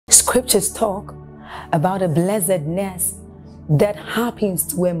Scriptures talk about a blessedness that happens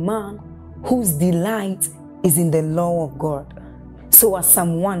to a man whose delight is in the law of God. So as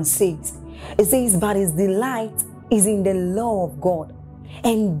Psalm 1 says, it says, but his delight is in the law of God,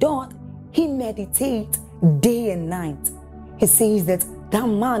 and doth he meditate day and night. He says that that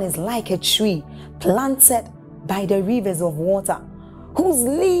man is like a tree planted by the rivers of water, whose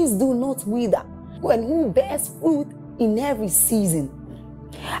leaves do not wither, and who bears fruit in every season.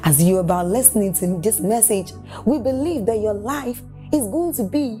 As you're about listening to this message, we believe that your life is going to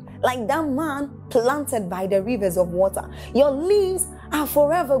be like that man planted by the rivers of water. Your leaves are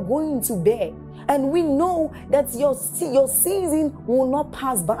forever going to bear. And we know that your season will not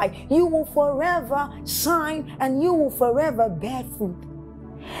pass by. You will forever shine and you will forever bear fruit.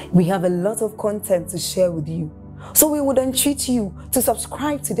 We have a lot of content to share with you. So we would entreat you to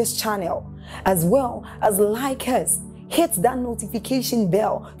subscribe to this channel, as well as like us. Hit that notification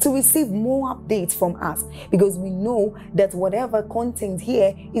bell to receive more updates from us, because we know that whatever content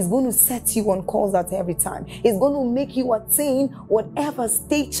here is going to set you on course at every time. It's going to make you attain whatever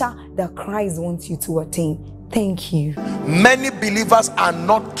stature that Christ wants you to attain. Thank you. Many believers are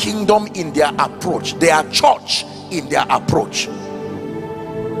not kingdom in their approach. They are church in their approach.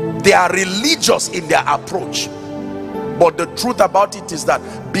 They are religious in their approach. But the truth about it is that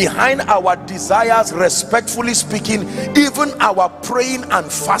behind our desires, respectfully speaking, even our praying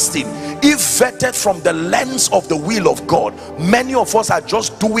and fasting, if vetted from the lens of the will of God, many of us are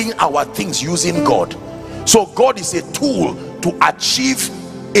just doing our things using God. So God is a tool to achieve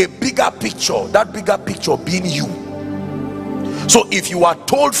a bigger picture, that bigger picture being you. So if you are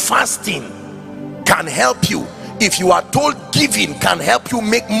told fasting can help you, if you are told giving can help you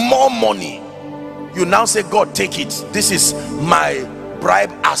make more money, you now say, God, take it. This is my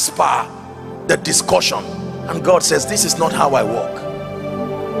bribe as per the discussion. And God says, this is not how I work.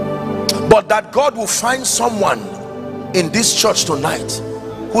 But that God will find someone in this church tonight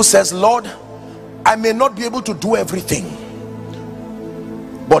who says, Lord, I may not be able to do everything,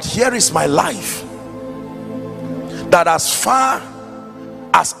 but here is my life, that as far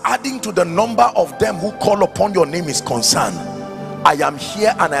as adding to the number of them who call upon your name is concerned, I am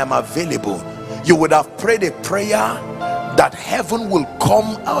here and I am available. You would have prayed a prayer that heaven will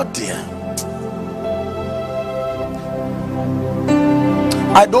come out there.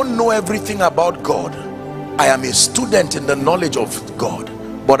 I don't know everything about God. I am a student in the knowledge of God.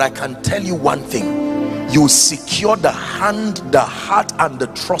 But I can tell you one thing. You secure the hand, the heart, and the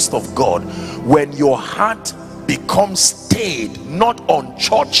trust of God when your heart becomes stayed, not on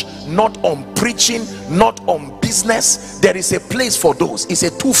church, not on preaching, not on business. There is a place for those. It's a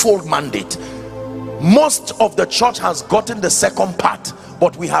twofold mandate. Most of the church has gotten the second part,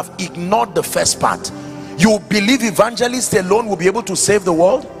 but we have ignored the first part. You believe evangelists alone will be able to save the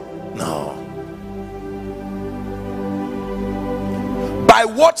world? No. By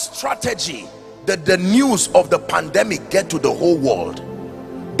what strategy did the news of the pandemic get to the whole world?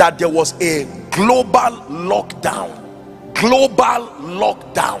 That there was a global lockdown. Global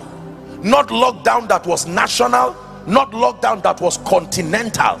lockdown. Not lockdown that was national, not lockdown that was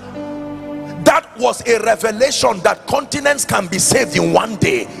continental. That was a revelation that continents can be saved in one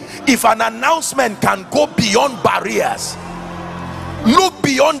day. If an announcement can go beyond barriers, look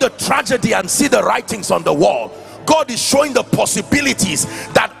beyond the tragedy and see the writings on the wall. God is showing the possibilities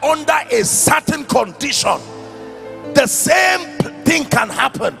that under a certain condition, the same thing can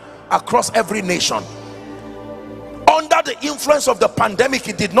happen across every nation. Under the influence of the pandemic,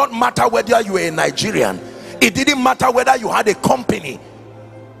 it did not matter whether you were a Nigerian. It didn't matter whether you had a company.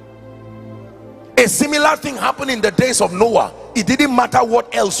 A similar thing happened in the days of Noah. It didn't matter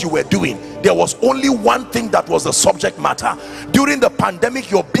what else you were doing. There was only one thing that was the subject matter. During the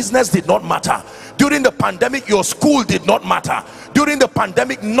pandemic, your business did not matter. During the pandemic, your school did not matter. During the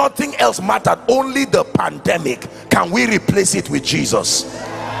pandemic, nothing else mattered, only the pandemic. Can we replace it with Jesus?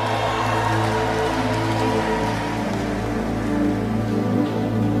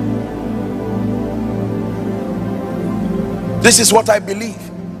 This is what I believe.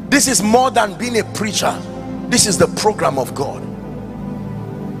 This is more than being a preacher. This is the program of God.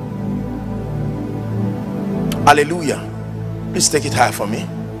 Hallelujah. Please take it high for me.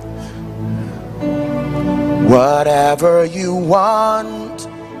 Whatever you want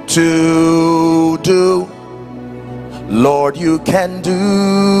to do, Lord, you can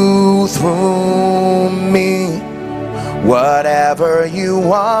do through me. Whatever you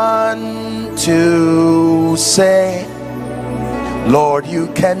want to say, Lord, you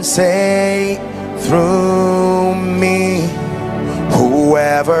can say through me.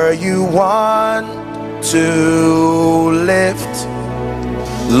 Whoever you want to lift,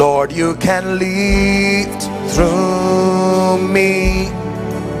 Lord, you can lift through me,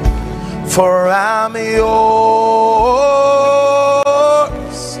 for I'm yours.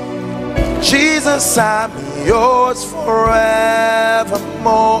 Jesus, I'm yours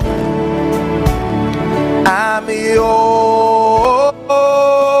forevermore. I'm yours.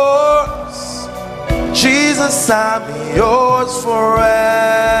 Jesus, I'm yours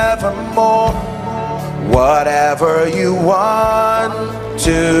forevermore. Whatever you want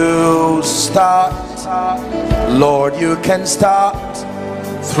to start, Lord, you can start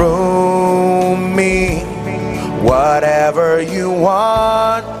through me. Whatever you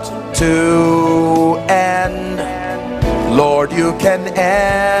want to end, Lord, you can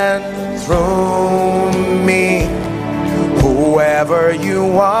end through me. Whoever you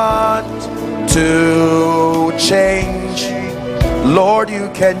want to change, Lord, you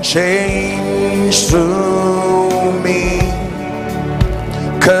can change through me.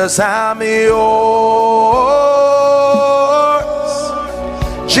 'Cause I'm yours.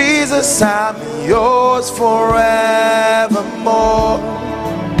 Jesus, I'm yours forevermore.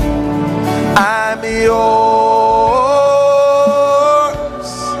 I'm yours.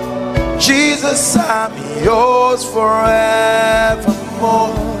 Jesus, I'm yours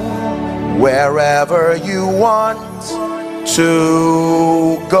forevermore. Wherever you want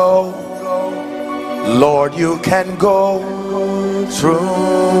to go, Lord, you can go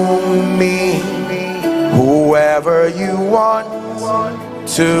through me. Whoever you want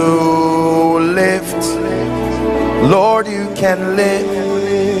to lift, Lord, you can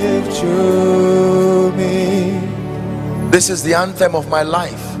lift through me. This is the anthem of my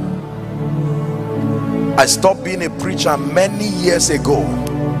life. I stopped being a preacher many years ago.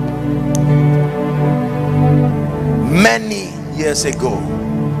 Many years ago,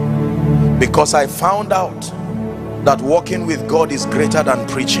 because I found out that walking with God is greater than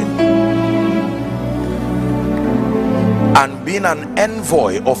preaching, and being an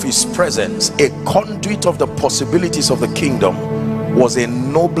envoy of his presence, a conduit of the possibilities of the kingdom, was a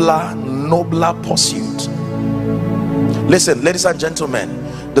nobler pursuit. Listen, ladies and gentlemen,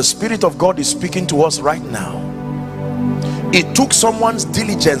 the Spirit of God is speaking to us right now. It took someone's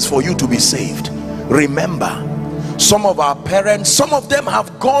diligence for you to be saved. Remember, some of our parents, some of them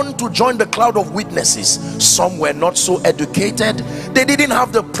have gone to join the cloud of witnesses. Some were not so educated. They didn't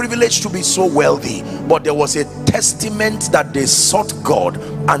have the privilege to be so wealthy, but there was a testament that they sought God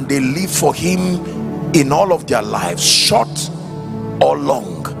and they lived for him in all of their lives, short or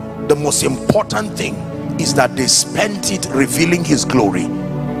long. The most important thing is that they spent it revealing his glory.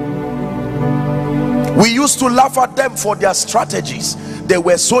 We used to laugh at them for their strategies. They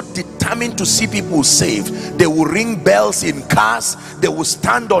were so determined to see people saved. They would ring bells in cars. They would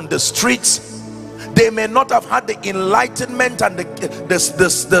stand on the streets. They may not have had the enlightenment and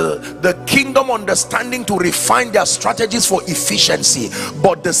the kingdom understanding to refine their strategies for efficiency,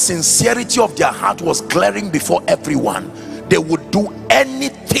 but the sincerity of their heart was glaring before everyone. They would do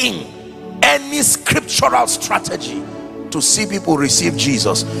anything, any scriptural strategy to see people receive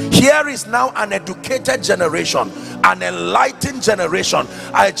Jesus. Here is now an educated generation, an enlightened generation,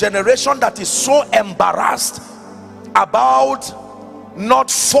 a generation that is so embarrassed about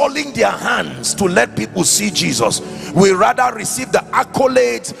not falling their hands to let people see Jesus. We rather receive the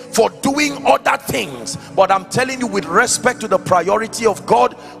accolades for doing other things. But I'm telling you, with respect to the priority of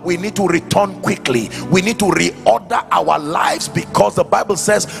God, we need to return quickly. We need to reorder our lives, because the Bible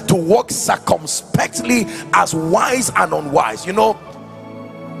says to walk circumspectly as wise and unwise. You know,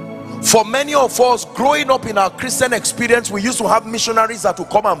 for many of us growing up in our Christian experience, we used to have missionaries that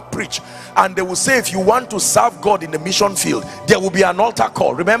would come and preach, and they will say, if you want to serve God in the mission field, there will be an altar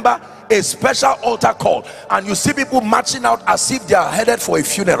call. Remember, a special altar call, and you see people marching out as if they are headed for a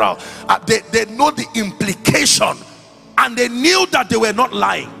funeral. They know the implication, and they knew that they were not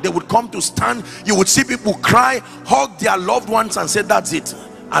lying. They would come to stand, you would see people cry, hug their loved ones and say, that's it,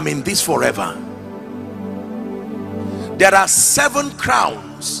 I'm in this forever. There are 7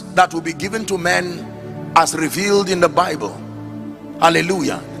 crowns that will be given to men as revealed in the Bible.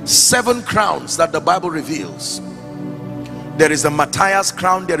 Hallelujah. 7 crowns that the Bible reveals. There is the Matthias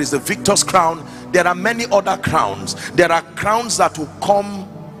crown, there is the Victor's crown, there are many other crowns. There are crowns that will come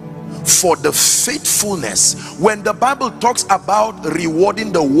for the faithfulness. When the Bible talks about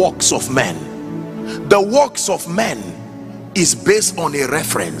rewarding the works of men, the works of men is based on a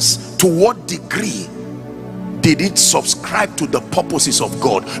reference to what degree did it subscribe to the purposes of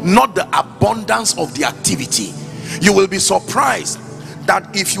God, not the abundance of the activity. You will be surprised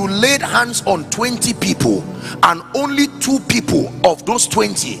that if you laid hands on 20 people and only 2 people of those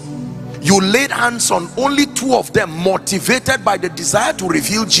 20 you laid hands on only 2 of them, motivated by the desire to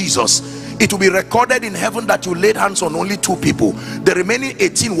reveal Jesus, it will be recorded in heaven that you laid hands on only 2 people. The remaining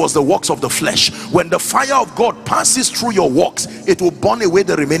 18 was the works of the flesh. When the fire of God passes through your works, it will burn away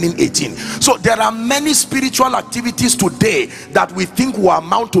the remaining 18. So there are many spiritual activities today that we think will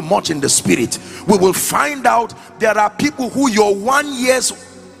amount to much in the spirit. We will find out there are people who your 1 year's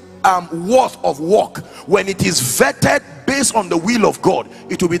worth of work, when it is vetted based on the will of God,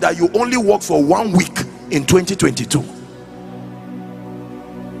 it will be that you only work for 1 week in 2022.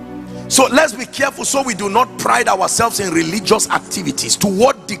 So let's be careful so we do not pride ourselves in religious activities. To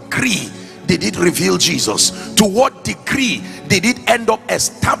what degree did it reveal Jesus? To what degree did it end up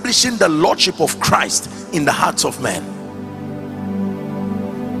establishing the lordship of Christ in the hearts of men?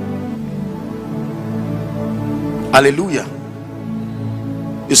 Hallelujah.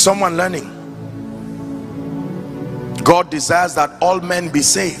 Is someone learning? God desires that all men be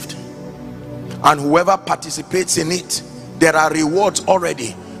saved, and whoever participates in it, there are rewards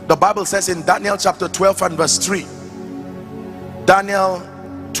already. The Bible says in Daniel chapter 12 and verse 3, Daniel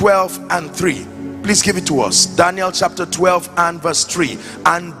 12 and 3, please give it to us. Daniel chapter 12 and verse 3,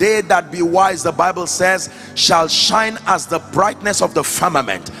 and they that be wise, the Bible says, shall shine as the brightness of the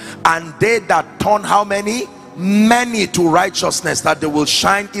firmament, and they that turn how many? Many to righteousness, that they will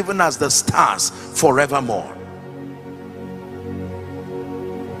shine even as the stars forevermore.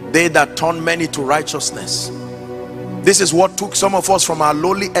 They that turn many to righteousness. This is what took some of us from our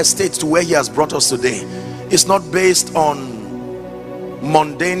lowly estates to where he has brought us today. It's not based on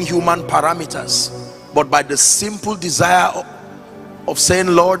mundane human parameters, but by the simple desire of saying,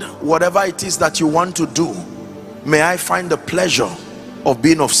 Lord, whatever it is that you want to do, may I find the pleasure of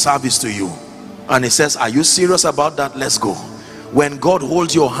being of service to you. And he says, are you serious about that? Let's go. When God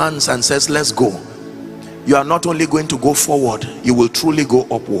holds your hands and says, let's go, you are not only going to go forward, you will truly go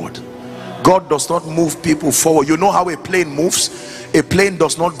upward. God does not move people forward. You know how a plane moves? A plane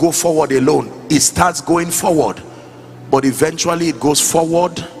does not go forward alone. It starts going forward, but eventually it goes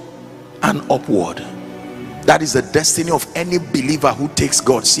forward and upward. That is the destiny of any believer who takes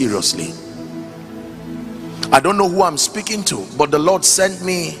God seriously. I don't know who I'm speaking to, but the Lord sent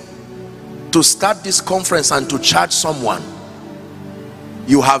me to start this conference and to charge someone.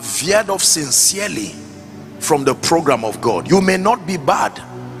 You have veered off sincerely from the program of God. You may not be bad,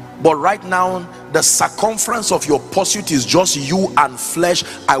 but right now the circumference of your pursuit is just you and flesh.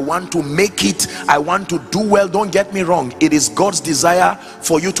 I want to make it, I want to do well. Don't get me wrong, it is God's desire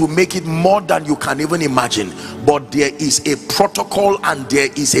for you to make it more than you can even imagine, but there is a protocol and there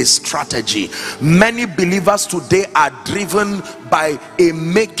is a strategy. Many believers today are driven by a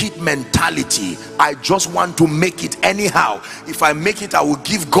make it mentality. I just want to make it anyhow. If I make it, I will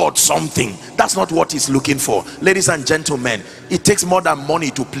give God something. That's not what he's looking for. Ladies and gentlemen, it takes more than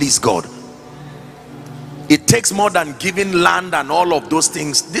money to please God. It takes more than giving land and all of those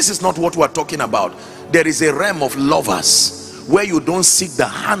things. This is not what we're talking about. There is a realm of lovers where you don't seek the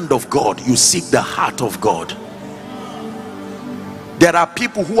hand of God, you seek the heart of God. There are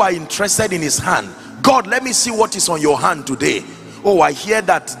people who are interested in his hand. God, let me see what is on your hand today. Oh, I hear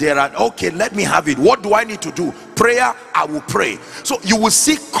that there are, okay, let me have it. What do I need to do? Prayer, I will pray. So you will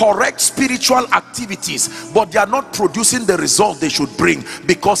see correct spiritual activities, but they are not producing the result they should bring,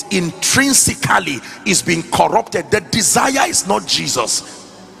 because intrinsically it's been corrupted. The desire is not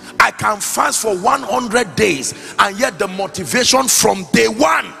Jesus. I can fast for 100 days and yet the motivation from day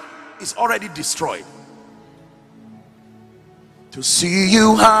one is already destroyed. To see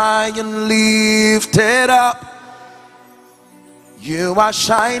you high and lifted up, you are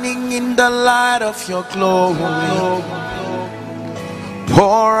shining in the light of your glory.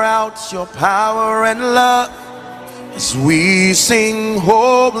 Pour out your power and love as we sing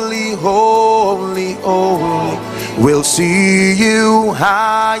holy, holy, holy. We'll see you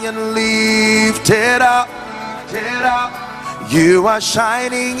high and lifted up. You are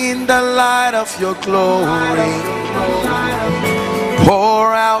shining in the light of your glory.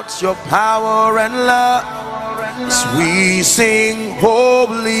 Pour out your power and love as we sing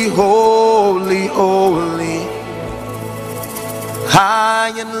holy, holy, holy.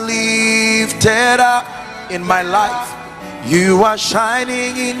 High and lifted up in my life, you are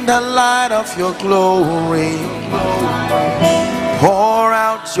shining in the light of your glory. Pour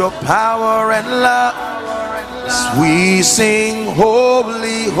out your power and love as we sing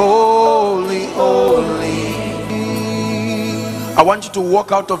holy, holy, holy. I want you to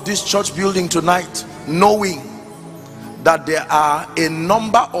walk out of this church building tonight knowing that there are a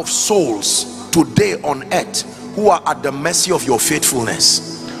number of souls today on earth who are at the mercy of your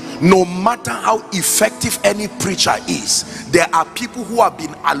faithfulness. No matter how effective any preacher is, there are people who have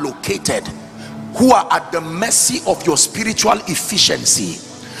been allocated, who are at the mercy of your spiritual efficiency,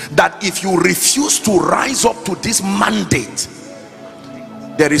 that if you refuse to rise up to this mandate,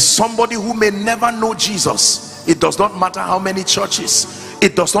 there is somebody who may never know Jesus. It does not matter how many churches,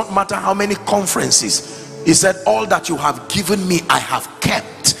 it does not matter how many conferences. He said, all that you have given me I have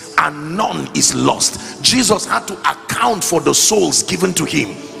kept, and none is lost. Jesus had to account for the souls given to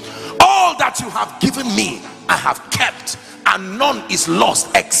him. All that you have given me I have kept, and none is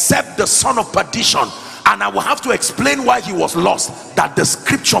lost except the son of perdition. And I will have to explain why he was lost, that the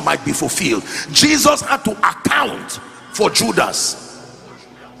scripture might be fulfilled. Jesus had to account for Judas.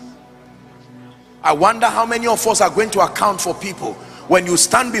 I wonder how many of us are going to account for people when you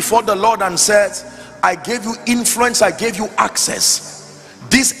stand before the Lord and says, I gave you influence, I gave you access.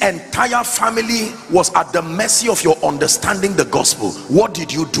 This entire family was at the mercy of your understanding the gospel. What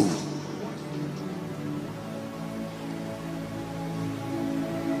did you do?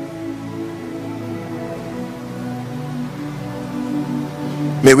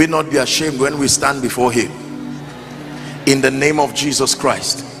 May we not be ashamed when we stand before him, in the name of Jesus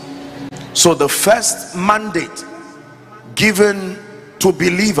Christ. So the first mandate given to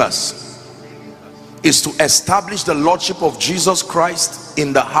believers is to establish the lordship of Jesus Christ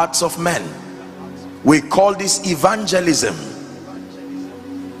in the hearts of men. We call this evangelism,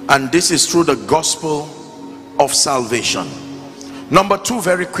 and this is through the gospel of salvation. Number two,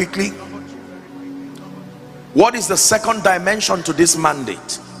 very quickly, what is the second dimension to this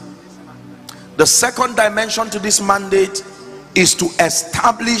mandate? The second dimension to this mandate is to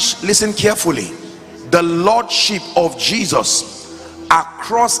establish, listen carefully, the lordship of Jesus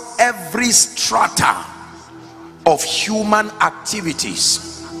across every strata of human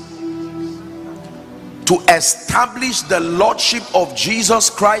activities. To establish the lordship of Jesus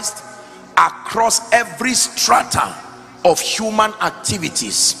Christ across every strata of human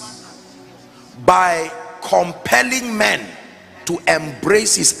activities by compelling men to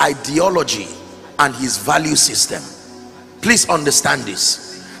embrace his ideology and his value system. Please understand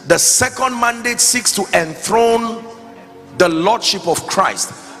this. The second mandate seeks to enthrone the lordship of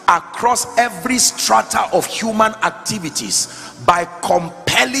Christ across every strata of human activities by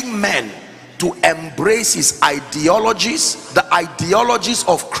compelling men to embrace his ideologies, the ideologies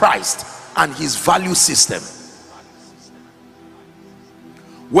of Christ and his value system.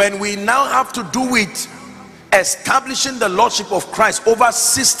 When we now have to do with establishing the lordship of Christ over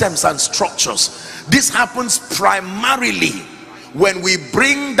systems and structures, this happens primarily when we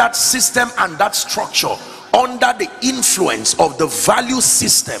bring that system and that structure under the influence of the value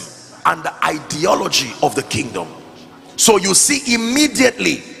system and the ideology of the kingdom. So you see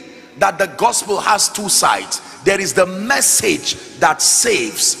immediately that the gospel has two sides. There is the message that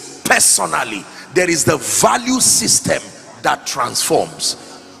saves personally, there is the value system that transforms.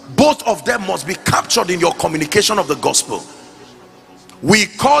 Both of them must be captured in your communication of the gospel. We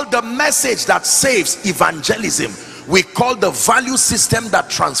call the message that saves evangelism. We call the value system that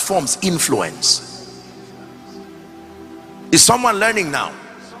transforms influence. Is someone learning now?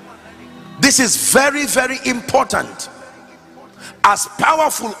 This is very, very important. As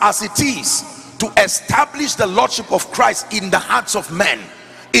powerful as it is to establish the lordship of Christ in the hearts of men,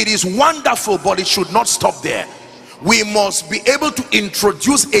 it is wonderful, but it should not stop there. We must be able to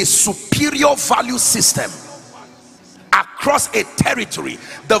introduce a superior value system across a territory,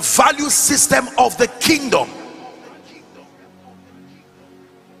 the value system of the kingdom.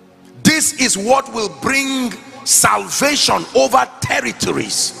 This is what will bring salvation over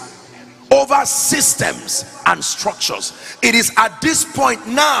territories, over systems and structures. It is at this point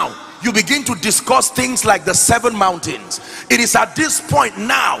now you begin to discuss things like the 7 mountains. It is at this point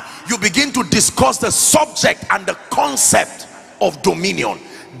now you begin to discuss the subject and the concept of dominion.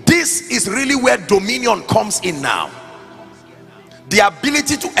 This is really where dominion comes in now. The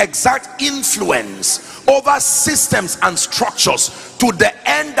ability to exert influence over systems and structures to the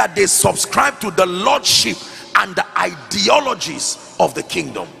end that they subscribe to the lordship and the ideologies of the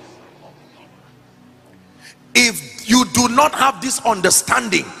kingdom. If you do not have this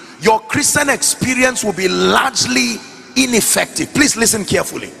understanding, your Christian experience will be largely ineffective. Please listen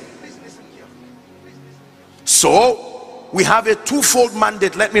carefully. So we have a twofold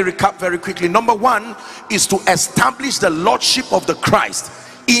mandate. Let me recap very quickly. Number one is to establish the lordship of the Christ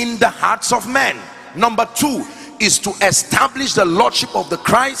in the hearts of men. Number two is to establish the lordship of the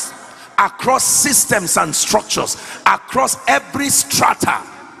Christ across systems and structures, across every strata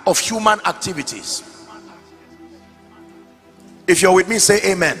of human activities. If you're with me,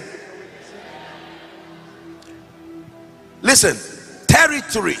 say amen. Listen,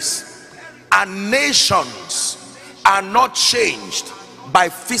 Territories and nations are not changed by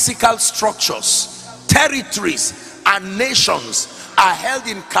physical structures. Territories and nations are held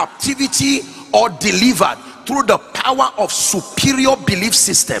in captivity or delivered through the power of superior belief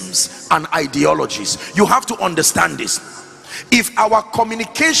systems and ideologies. You have to understand this. If our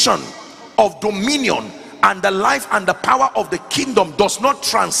communication of dominion and the life and the power of the kingdom does not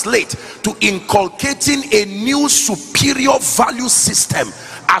translate to inculcating a new superior value system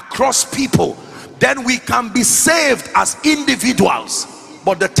across people, then we can be saved as individuals,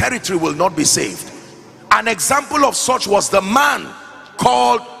 but the territory will not be saved. An example of such was the man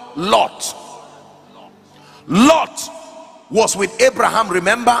called Lot. Lot was with Abraham,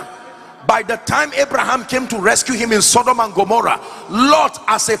 remember? By the time Abraham came to rescue him in Sodom and Gomorrah, Lot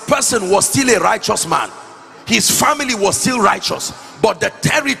as a person was still a righteous man. His family was still righteous, but the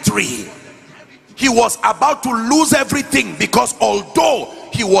territory, he was about to lose everything, because although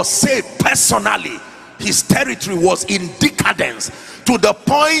he was saved personally, his territory was in decadence, to the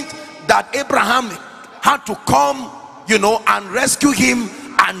point that Abraham had to come, and rescue him.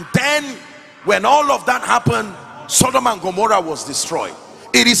 And then when all of that happened, Sodom and Gomorrah was destroyed.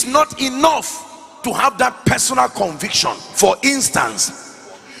 It is not enough to have that personal conviction. For instance,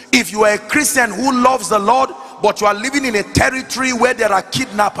 if you are a Christian who loves the Lord, but you are living in a territory where there are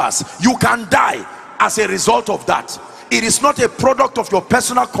kidnappers, you can die as a result of that. It is not a product of your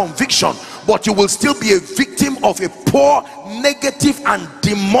personal conviction, but you will still be a victim of a poor, negative and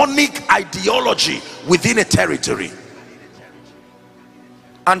demonic ideology within a territory.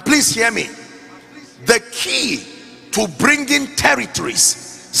 And please hear me, the key to bringing territories,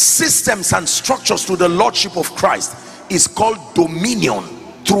 systems and structures to the lordship of Christ is called dominion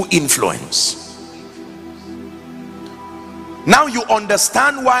through influence. Now you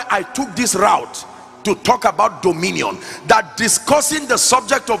understand why I took this route to talk about dominion. That discussing the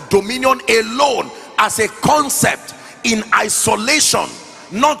subject of dominion alone as a concept in isolation,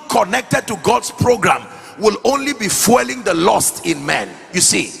 not connected to God's program, will only be fueling the lust in men. You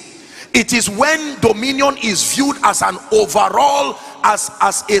see, it is when dominion is viewed as an overall, as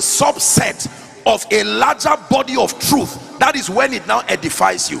a subset of a larger body of truth, that is when it now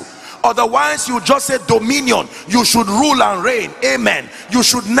edifies you. Otherwise, you just say dominion, you should rule and reign, amen. You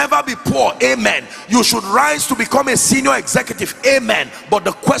should never be poor, amen. You should rise to become a senior executive, amen. But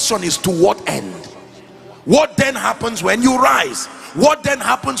the question is, to what end? What then happens when you rise? What then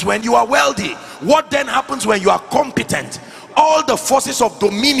happens when you are wealthy? What then happens when you are competent? All the forces of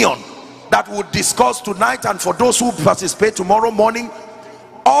dominion that we'll discuss tonight, and for those who participate tomorrow morning,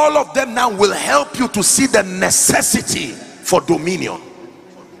 all of them now will help you to see the necessity for dominion.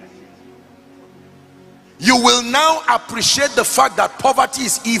 You will now appreciate the fact that poverty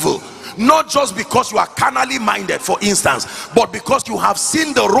is evil, not just because you are carnally minded, for instance, but because you have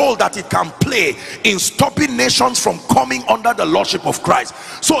seen the role that it can play in stopping nations from coming under the lordship of Christ.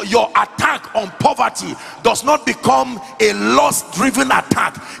 So your attack on poverty does not become a lust-driven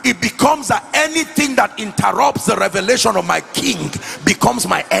attack. It becomes that anything that interrupts the revelation of my king becomes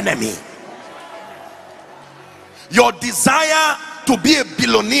my enemy. Your desire to be a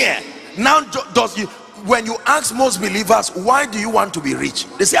billionaire now does you. When you ask most believers, why do you want to be rich?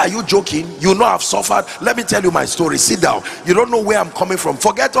 They say, are you joking? You know I've suffered. Let me tell you my story. Sit down. You don't know where I'm coming from.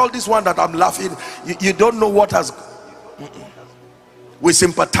 Forget all this one that I'm laughing. You don't know what has... We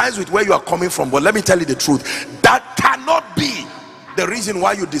sympathize with where you are coming from, but let me tell you the truth. That cannot be the reason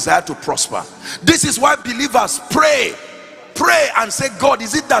why you desire to prosper. This is why believers pray and say, God,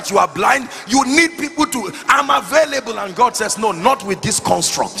 is it that you are blind? You need people to... I'm available. And God says, no, not with this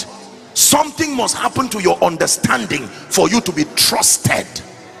construct. Something must happen to your understanding for you to be trusted.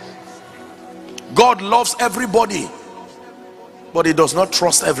 God loves everybody, but he does not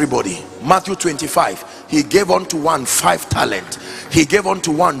trust everybody. Matthew 25, he gave unto one 5 talents, he gave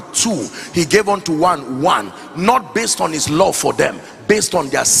unto one 2, he gave unto one 1, not based on his love for them, based on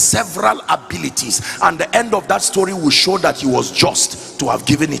their several abilities. And the end of that story will show that he was just to have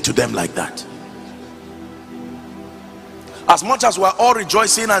given it to them like that. As much as we're all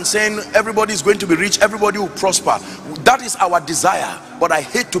rejoicing and saying everybody is going to be rich, everybody will prosper, that is our desire. But I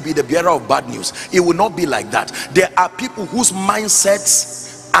hate to be the bearer of bad news. It will not be like that. There are people whose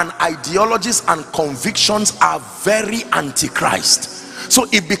mindsets and ideologies and convictions are very antichrist. So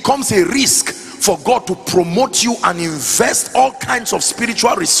it becomes a risk for God to promote you and invest all kinds of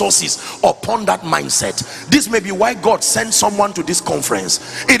spiritual resources upon that mindset. This may be why God sent someone to this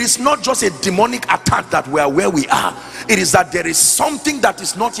conference. It is not just a demonic attack that we are where we are. It is that there is something that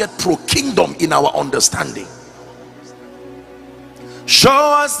is not yet pro-kingdom in our understanding. Show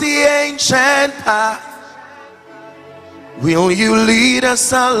us the ancient path, Will you lead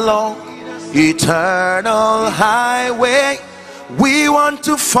us along eternal highway? We want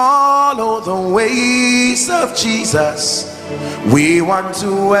to follow the ways of Jesus. We want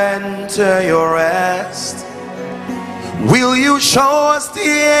to enter your rest. Will you show us the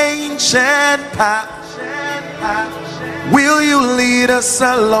ancient path? Will you lead us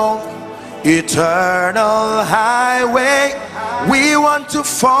along eternal highway? We want to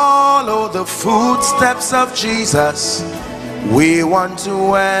follow the footsteps of Jesus. We want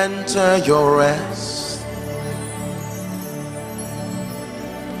to enter your rest.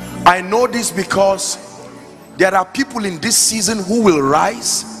 I know this because there are people in this season who will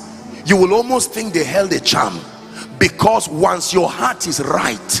rise. You will almost think they held a charm, because once your heart is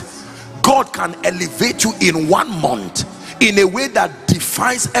right, God can elevate you in 1 month in a way that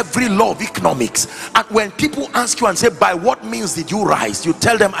defies every law of economics. And when people ask you and say, by what means did you rise? You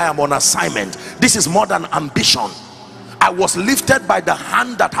tell them, I am on assignment. This is more than ambition. I was lifted by the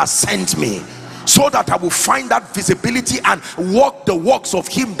hand that has sent me, so that I will find that visibility and walk the works of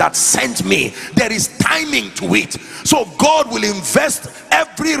him that sent me. There is timing to it. So God will invest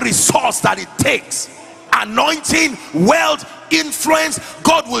every resource that it takes. Anointing, wealth, influence.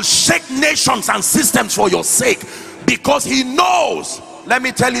 God will shake nations and systems for your sake, because he knows. Let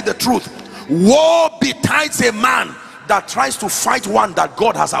me tell you the truth. Woe betides a man that tries to fight one that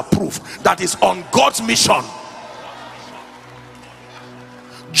God has approved, that is on God's mission.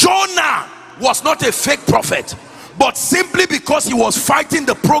 Jonah was not a fake prophet, but simply because he was fighting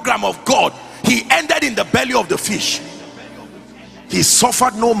the program of God, he ended in the belly of the fish. He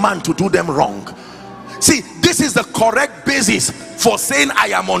suffered no man to do them wrong. See, this is the correct basis for saying I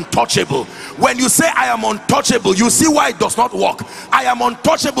am untouchable. When you say I am untouchable, you see why it does not work. I am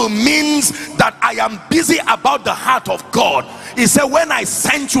untouchable means that I am busy about the heart of God. He said, when I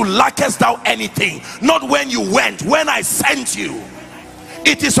sent you, lackest thou anything? Not when you went, when I sent you.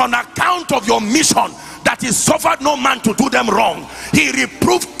 It is on account of your mission that he suffered no man to do them wrong. He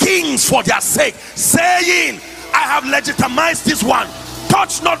reproved kings for their sake, saying, I have legitimized this one.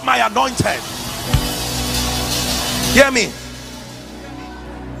 Touch not my anointed. Hear me.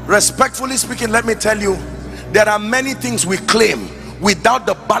 Respectfully speaking, let me tell you, there are many things we claim without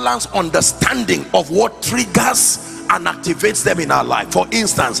the balanced understanding of what triggers and activates them in our life. For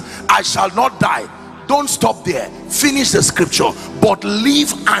instance, I shall not die. Don't stop there. Finish the scripture. But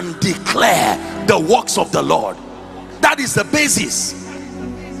live and declare the works of the Lord. That is the basis.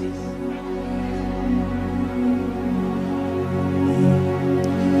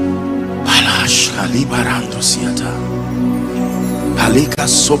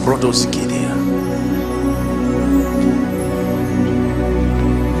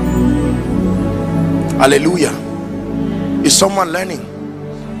 Hallelujah. Is someone learning?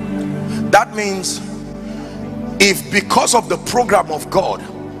 That means if because of the program of God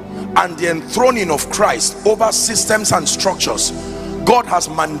and the enthroning of Christ over systems and structures, God has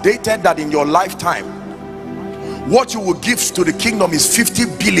mandated that in your lifetime what you will give to the kingdom is 50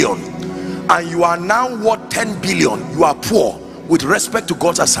 billion, and you are now worth 10 billion, you are poor with respect to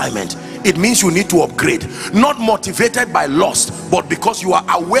God's assignment. It means you need to upgrade, not motivated by lust, but because you are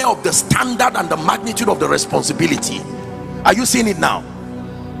aware of the standard and the magnitude of the responsibility. Are you seeing it now?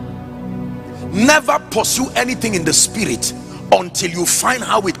 Never pursue anything in the spirit until you find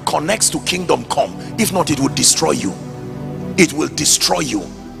how it connects to kingdom come. If not, it will destroy you. It will destroy you.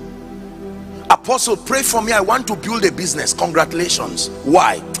 Apostle, pray for me. I want to build a business. Congratulations.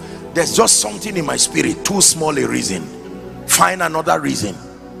 Why? There's just something in my spirit. Too small a reason. Find another reason.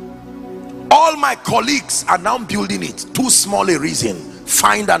 All my colleagues are now building it. Too small a reason.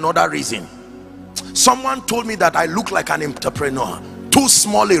 Find another reason. Someone told me that I look like an entrepreneur. Too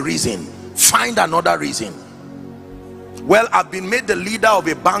small a reason. Find another reason. Well, I've been made the leader of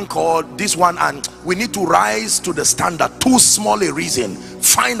a bank or this one, and we need to rise to the standard. Too small a reason.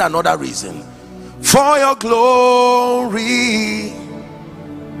 Find another reason. For your glory,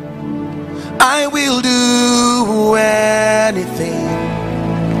 I will do anything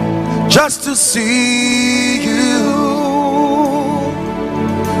just to see you,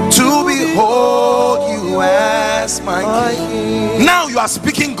 to behold you as my King. Now you are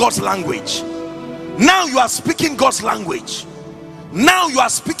speaking God's language. Now you are speaking God's language. Now you are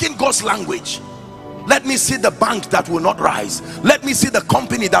speaking God's language. Let me see the bank that will not rise. Let me see the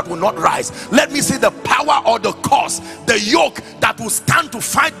company that will not rise. Let me see the power or the cause, the yoke that will stand to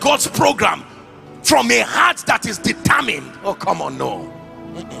fight God's program from a heart that is determined. Oh, come on, no.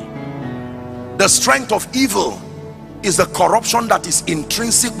 The strength of evil is the corruption that is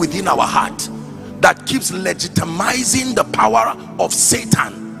intrinsic within our heart, that keeps legitimizing the power of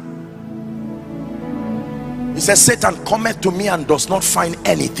Satan. He says, Satan cometh to me and does not find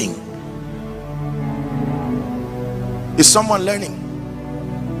anything. Is someone learning?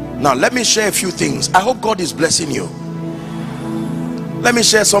 Now let me share a few things. I hope God is blessing you. Let me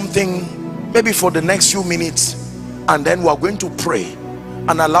share something maybe for the next few minutes, and then we are going to pray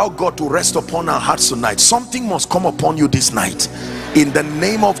and allow God to rest upon our hearts tonight. Something must come upon you this night in the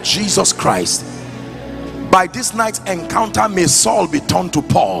name of Jesus Christ. By this night's encounter, may Saul be turned to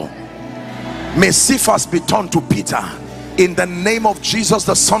Paul, may Cephas be turned to Peter, in the name of Jesus,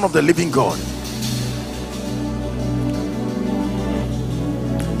 the Son of the living God.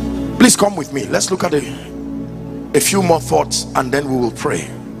 Please come with me. Let's look at a few more thoughts and then we will pray.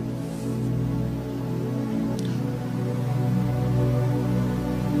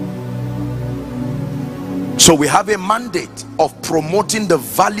 So we have a mandate of promoting the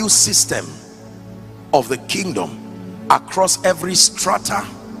value system of the kingdom across every strata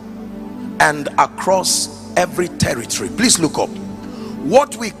and across every territory. Please look up.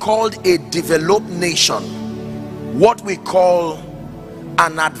 What we called a developed nation, what we call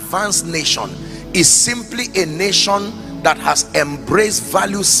an advanced nation, is simply a nation that has embraced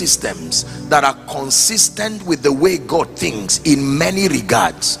value systems that are consistent with the way God thinks in many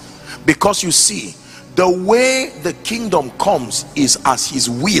regards. Because you see, the way the kingdom comes is as his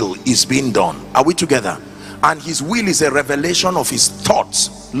will is being done. Are we together? And his will is a revelation of his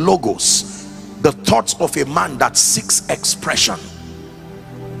thoughts, logos, the thoughts of a man that seeks expression.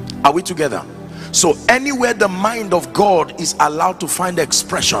 Are we together? So anywhere the mind of God is allowed to find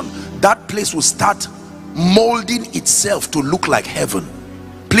expression, that place will start molding itself to look like heaven.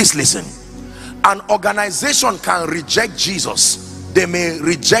 Please listen. An organization can reject Jesus. They may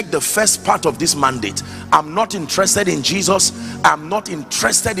reject the first part of this mandate. I'm not interested in Jesus. I'm not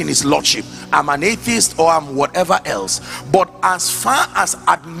interested in his lordship. I'm an atheist or I'm whatever else. But as far as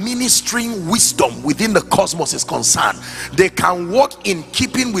administering wisdom within the cosmos is concerned, they can work in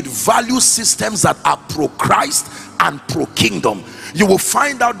keeping with value systems that are pro-Christ and pro-kingdom. You will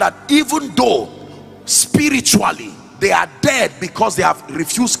find out that even though spiritually they are dead because they have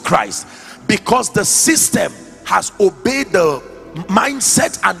refused Christ, because the system has obeyed the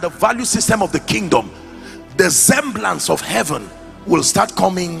mindset and the value system of the kingdom, the semblance of heaven will start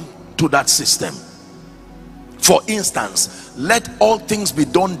coming to that system. For instance, let all things be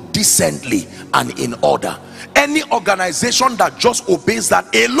done decently and in order. Any organization that just obeys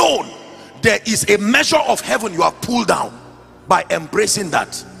that alone, there is a measure of heaven you have pulled down by embracing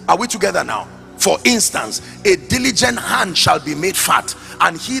that. Are we together now? For instance, a diligent hand shall be made fat,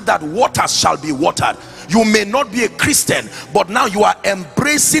 and he that waters shall be watered. You may not be a Christian, but now you are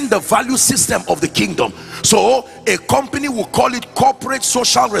embracing the value system of the kingdom. So a company will call it corporate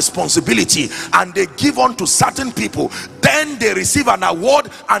social responsibility, and they give on to certain people. Then they receive an award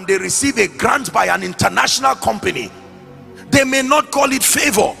and they receive a grant by an international company. They may not call it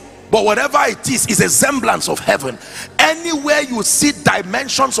favor, but whatever it is a semblance of heaven. Anywhere you see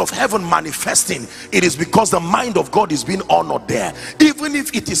dimensions of heaven manifesting, it is because the mind of God is being honored there, even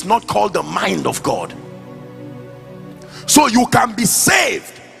if it is not called the mind of God. So you can be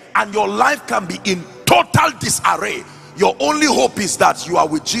saved and your life can be in total disarray. Your only hope is that you are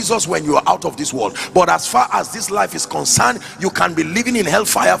with Jesus when you are out of this world. But as far as this life is concerned, you can be living in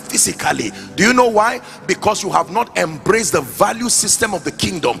hellfire physically. Do you know why? Because you have not embraced the value system of the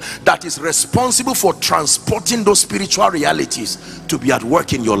kingdom that is responsible for transporting those spiritual realities to be at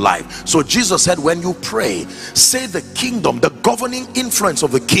work in your life. So Jesus said, when you pray, say the kingdom, the governing influence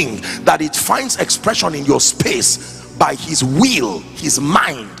of the king, that it finds expression in your space by his will, his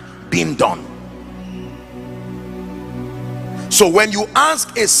mind being done. So when you ask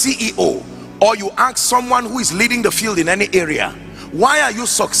a CEO or you ask someone who is leading the field in any area, why are you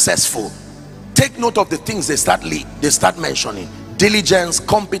successful? Take note of the things they start mentioning: diligence,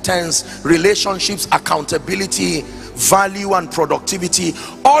 competence, relationships, accountability, value and productivity.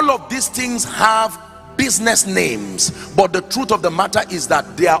 All of these things have business names, but the truth of the matter is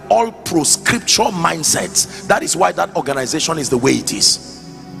that they are all pro-scriptural mindsets. That is why that organization is the way it is.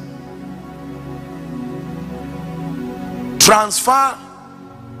 Transfer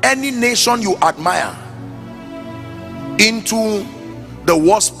any nation you admire into the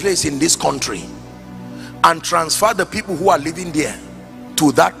worst place in this country and transfer the people who are living there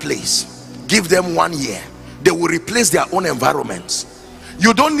to that place. Give them 1 year, they will replace their own environments.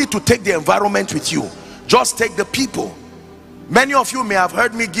 You don't need to take the environment with you, just take the people. Many of you may have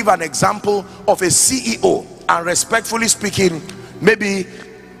heard me give an example of a CEO, and respectfully speaking, maybe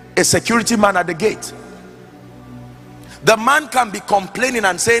a security man at the gate. The man can be complaining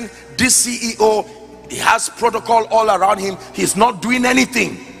and saying, this CEO, he has protocol all around him, he's not doing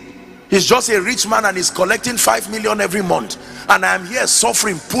anything. He's just a rich man and he's collecting 5 million every month, and I'm here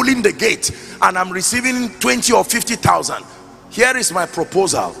suffering, pulling the gate, and I'm receiving 20 or 50,000. Here is my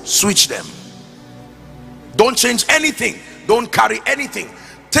proposal: switch them. Don't change anything, don't carry anything.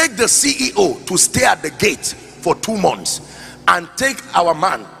 Take the CEO to stay at the gate for 2 months, and take our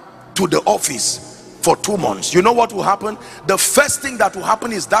man to the office for 2 months. You know what will happen? The first thing that will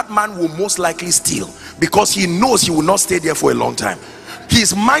happen is that man will most likely steal, because he knows he will not stay there for a long time.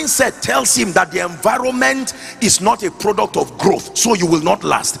 His mindset tells him that the environment is not a product of growth, so you will not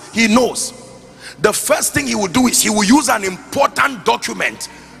last. He knows. The first thing he will do is he will use an important document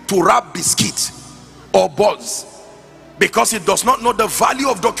to wrap biscuits or balls, because he does not know the value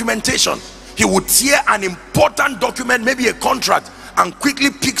of documentation. He would tear an important document, maybe a contract, and quickly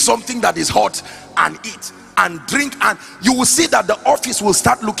pick something that is hot and eat and drink, and you will see that the office will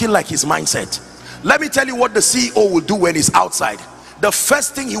start looking like his mindset. Let me tell you what the CEO will do when he's outside. The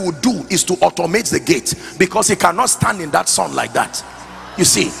first thing he will do is to automate the gate, because he cannot stand in that sun like that. You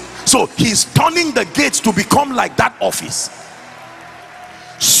see, so he's turning the gates to become like that office.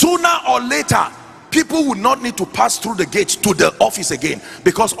 Sooner or later, people will not need to pass through the gate to the office again,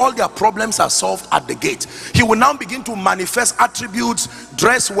 because all their problems are solved at the gate. He will now begin to manifest attributes: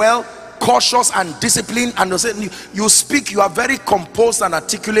 dress well, cautious and disciplined. And they'll say, you speak, you are very composed and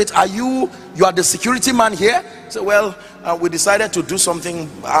articulate. You are the security man here? So, well, we decided to do something.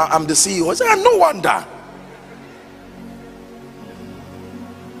 I'm the CEO. I said, no wonder.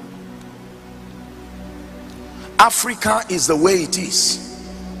 Africa is the way it is.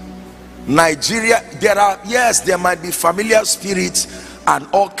 Nigeria, there might be familiar spirits and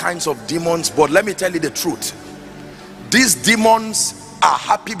all kinds of demons, but let me tell you the truth. These demons are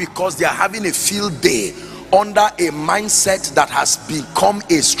happy because they are having a field day under a mindset that has become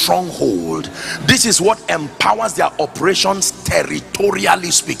a stronghold. This is what empowers their operations,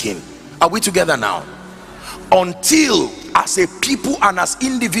 territorially speaking. Are we together now? Until as a people and as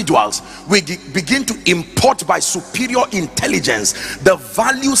individuals we begin to import by superior intelligence the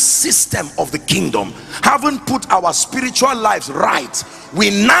value system of the kingdom, having put our spiritual lives right, we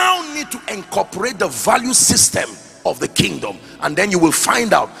now need to incorporate the value system of the kingdom, and then you will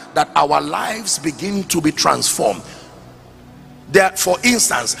find out that our lives begin to be transformed. There, for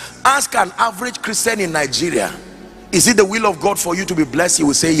instance, ask an average Christian in Nigeria, is it the will of God for you to be blessed? He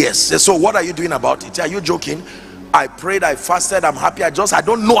will say yes. So what are you doing about it? Are you joking? I prayed, I fasted, I'm happy. I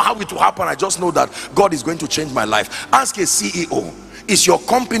don't know how it will happen. I just know that God is going to change my life. Ask a CEO, is your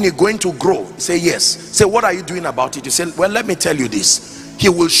company going to grow? Say yes. Say, what are you doing about it? You say, well, let me tell you this. He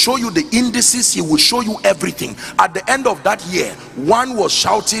will show you the indices, he will show you everything. At the end of that year, one was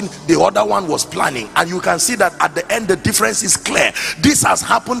shouting, the other one was planning, and you can see that at the end the difference is clear. This has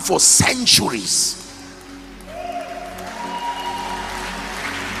happened for centuries.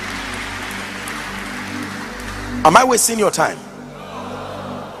 Am I wasting your time?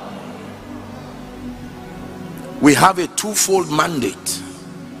 We have a twofold mandate.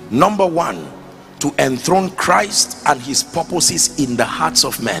 Number one, to enthrone Christ and his purposes in the hearts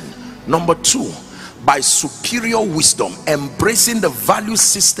of men. Number two, by superior wisdom, embracing the value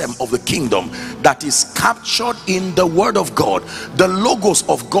system of the kingdom that is captured in the word of God. The logos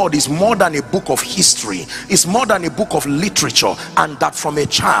of God is more than a book of history, it's more than a book of literature. And that from a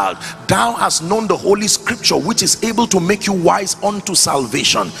child thou hast known the holy scripture, which is able to make you wise unto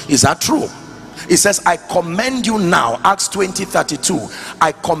salvation. Is that true? It says, I commend you now, Acts 20:32,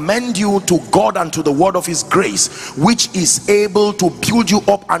 I commend you to God and to the word of his grace, which is able to build you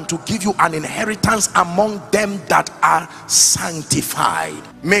up and to give you an inheritance among them that are sanctified.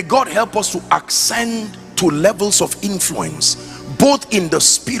 May God help us to ascend to levels of influence, both in the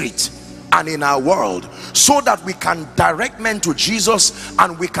spirit and in our world, so that we can direct men to Jesus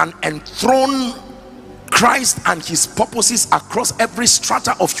and we can enthrone Christ and his purposes across every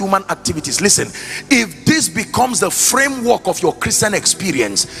strata of human activities. Listen, if this becomes the framework of your Christian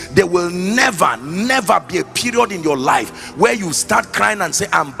experience, there will never be a period in your life where you start crying and say,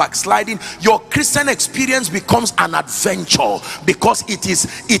 I'm backsliding. Your Christian experience becomes an adventure, because it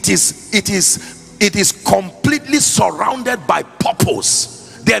is completely surrounded by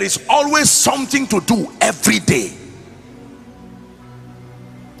purpose. There is always something to do every day.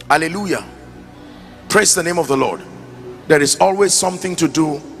 Hallelujah. Praise the name of the Lord. There is always something to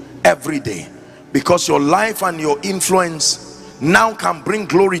do every day, because your life and your influence now can bring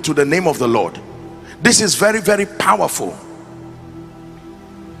glory to the name of the Lord. This is very, very powerful.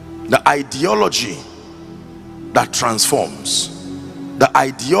 The ideology that transforms. The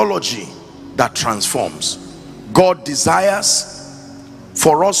ideology that transforms. God desires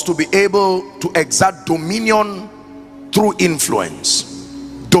for us to be able to exert dominion through influence.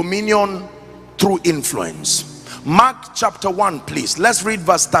 Dominion through influence. Mark chapter 1, please. Let's read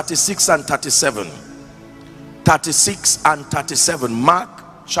verse 36 and 37. 36 and 37. Mark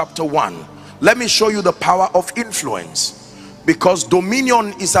chapter 1. Let me show you the power of influence, because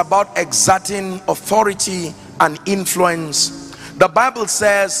dominion is about exerting authority and influence. The Bible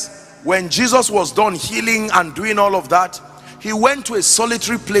says when Jesus was done healing and doing all of that, he went to a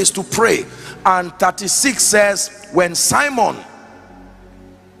solitary place to pray. And 36 says when Simon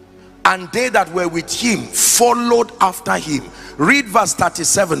and they that were with him followed after him. Read verse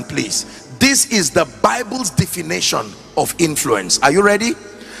 37, please. This is the Bible's definition of influence. Are you ready?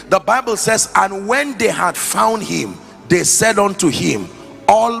 The Bible says, and when they had found him, they said unto him,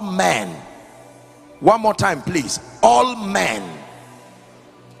 all men. One more time, please. All men.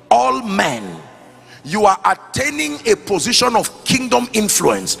 All men. You are attaining a position of kingdom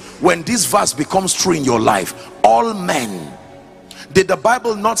influence when this verse becomes true in your life. All men. Did the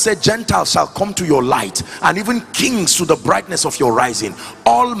Bible not say Gentiles shall come to your light, and even kings to the brightness of your rising?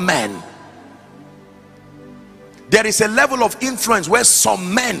 All men. There is a level of influence where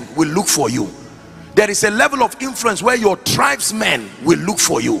some men will look for you. There is a level of influence where your tribesmen will look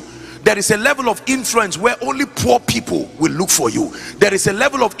for you. There is a level of influence where only poor people will look for you. There is a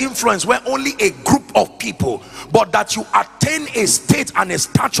level of influence where only a group of people, but that you attain a state and a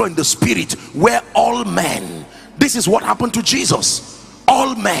stature in the spirit where all men. This is what happened to Jesus.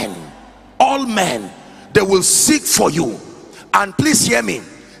 All men, they will seek for you. And please hear me,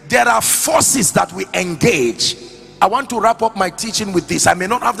 there are forces that we engage. I want to wrap up my teaching with this. I may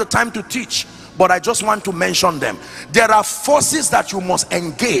not have the time to teach, but I just want to mention them. There are forces that you must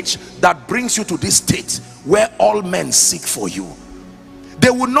engage that brings you to this state where all men seek for you. They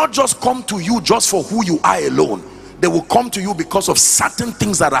will not just come to you just for who you are alone. They will come to you because of certain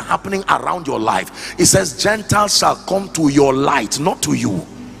things that are happening around your life. It says Gentiles shall come to your light, not to you,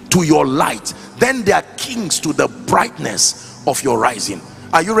 to your light. Then they are kings to the brightness of your rising.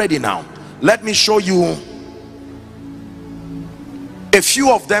 Are you ready now? Let me show you a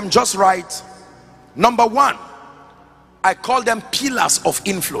few of them. Just write. Number one, I call them pillars of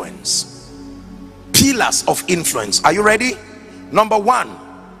influence. Pillars of influence. Are you ready? Number one,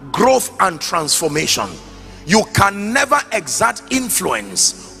 growth and transformation. You can never exert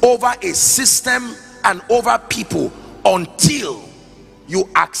influence over a system and over people until you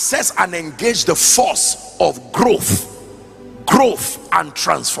access and engage the force of growth and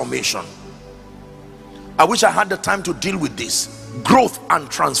transformation. I wish I had the time to deal with this. Growth and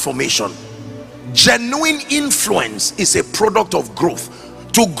transformation. Genuine influence is a product of growth.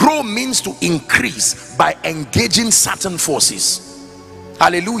 To grow means to increase by engaging certain forces.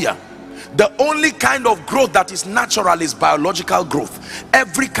 Hallelujah. The only kind of growth that is natural is biological growth.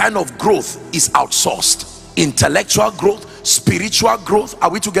 Every kind of growth is outsourced. Intellectual growth, spiritual growth. Are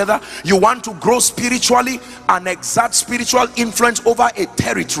we together? You want to grow spiritually and exert spiritual influence over a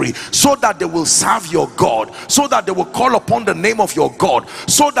territory so that they will serve your God, so that they will call upon the name of your God,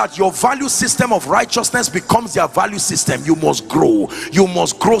 so that your value system of righteousness becomes their value system. You must grow. You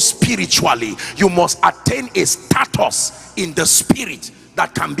must grow spiritually. You must attain a status in the spirit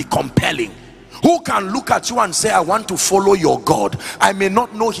that can be compelling. Who can look at you and say, I want to follow your God? I may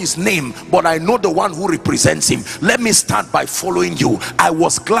not know his name, but I know the one who represents him. Let me start by following you. I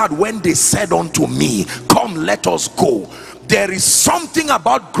was glad when they said unto me, come, let us go. There is something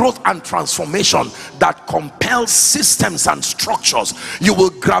about growth and transformation that compels systems and structures. You will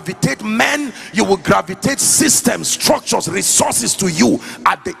gravitate men, you will gravitate systems, structures, resources to you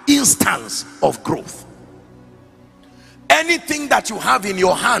at the instance of growth. Anything that you have in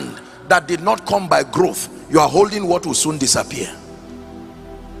your hand that did not come by growth, you are holding what will soon disappear.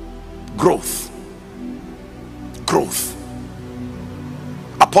 Growth.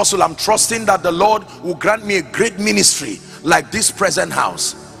 Apostle, I'm trusting that the Lord will grant me a great ministry like this present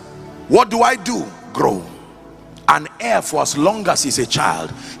house. What do? Grow. An heir for as long as he's a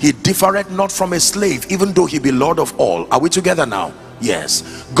child. He differeth not from a slave, even though he be Lord of all. Are we together now?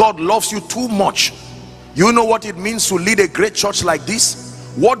 Yes. God loves you too much. You know what it means to lead a great church like this?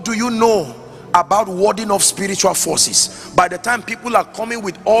 What do you know about warding off spiritual forces? By the time people are coming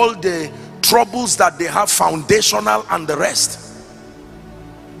with all the troubles that they have, foundational and the rest,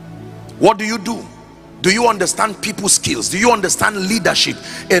 what do? Do you understand people skills? Do you understand leadership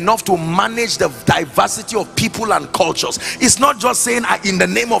enough to manage the diversity of people and cultures? It's not just saying, in the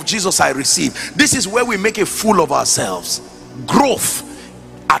name of Jesus I receive. This is where we make a fool of ourselves. Growth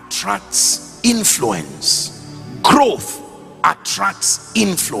attracts influence. Growth attracts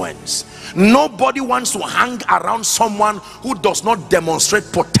influence. Nobody wants to hang around someone who does not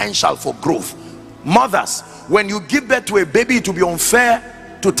demonstrate potential for growth. Mothers, when you give birth to a baby, it will be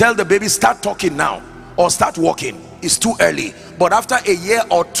unfair to tell the baby start talking now or start walking. It's too early. But after a year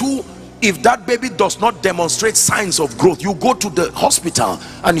or two, if that baby does not demonstrate signs of growth, you go to the hospital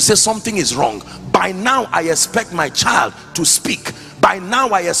and you say something is wrong. By now I expect my child to speak. By now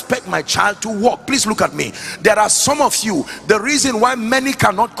I expect my child to walk. Please look at me. There are some of you, the reason why many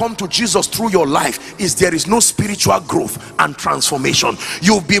cannot come to Jesus through your life is there is no spiritual growth and transformation.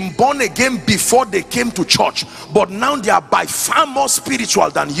 You've been born again before they came to church, but now they are by far more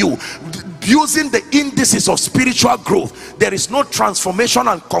spiritual than you, using the indices of spiritual growth. There is no transformation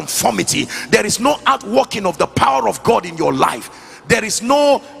and conformity. There is no outworking of the power of God in your life. There is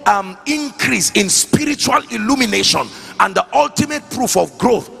no increase in spiritual illumination. And the ultimate proof of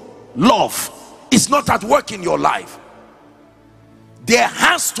growth, love, is not at work in your life. There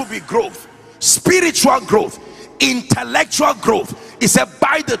has to be growth, spiritual growth, intellectual growth. He said,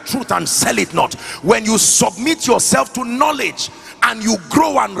 buy the truth and sell it not. When you submit yourself to knowledge and you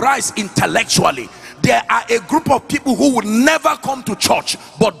grow and rise intellectually, there are a group of people who would never come to church,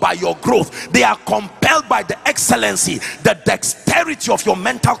 but by your growth, they are compelled by the excellency, the dexterity of your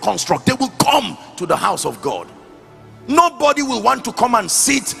mental construct. They will come to the house of God. Nobody will want to come and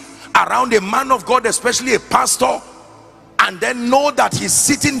sit around a man of God, especially a pastor, and then know that he's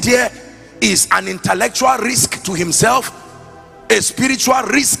sitting there is an intellectual risk to himself, a spiritual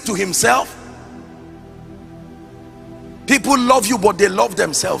risk to himself. People love you, but they love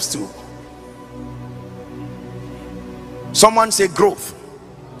themselves too. Someone say growth.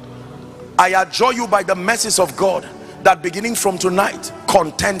 I adjure you by the mercies of God that beginning from tonight,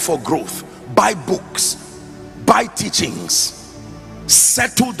 contend for growth. Buy books, buy teachings,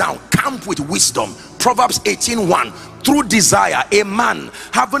 settle down, camp with wisdom. Proverbs 18:1. Through desire a man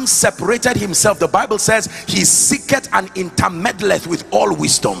having separated himself, the Bible says, he seeketh and intermeddleth with all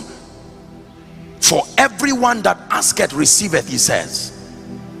wisdom. For everyone that asketh receiveth, he says.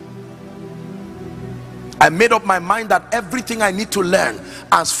 I made up my mind that everything I need to learn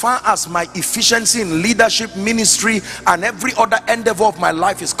as far as my efficiency in leadership, ministry, and every other endeavor of my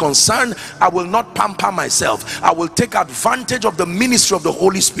life is concerned, I will not pamper myself. I will take advantage of the ministry of the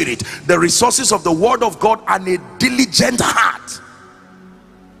Holy Spirit, the resources of the Word of God, and a diligent heart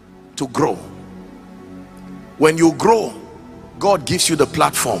to grow. When you grow, God gives you the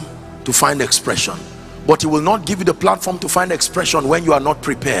platform to find expression, but he will not give you the platform to find expression when you are not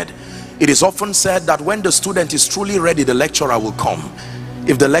prepared. It is often said that when the student is truly ready, the lecturer will come.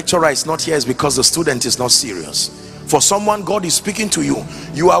 If the lecturer is not here, it's because the student is not serious. For someone, God is speaking to you.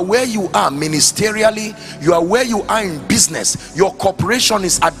 You are where you are ministerially, you are where you are in business. Your corporation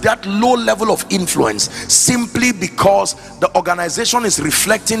is at that low level of influence simply because the organization is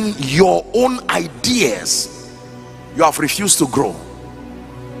reflecting your own ideas. You have refused to grow.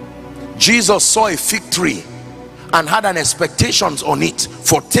 Jesus saw a fig tree and had an expectations on it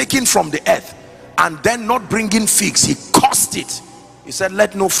for taking from the earth, and then not bringing figs. He cursed it. He said,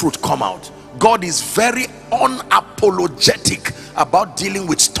 let no fruit come out. God is very unapologetic about dealing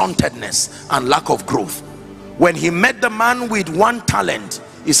with stuntedness and lack of growth. When he met the man with 1 talent,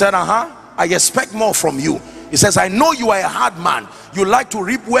 he said, I expect more from you. He says, I know you are a hard man. You like to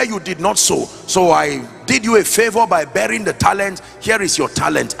reap where you did not sow. So I did you a favor by bearing the talent. Here is your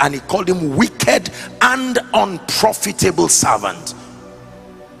talent. And he called him wicked and unprofitable servant.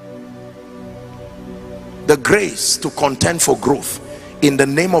 The grace to contend for growth, in the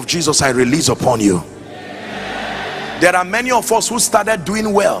name of Jesus, I release upon you. There are many of us who started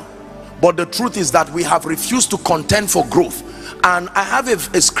doing well, but the truth is that we have refused to contend for growth. And I have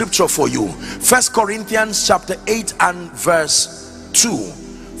a scripture for you. 1 Corinthians chapter 8 and verse 2.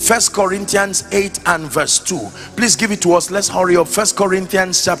 1 Corinthians 8 and verse 2. Please give it to us. Let's hurry up. 1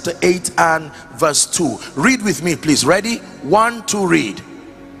 Corinthians chapter 8 and verse 2. Read with me, please. Ready? 1, 2, read.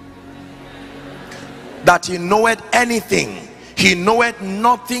 That he knoweth anything, he knoweth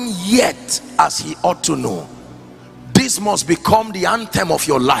nothing yet as he ought to know. This must become the anthem of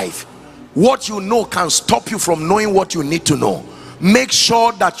your life. What you know can stop you from knowing what you need to know. Make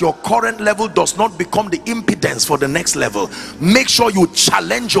sure that your current level does not become the impedance for the next level. Make sure you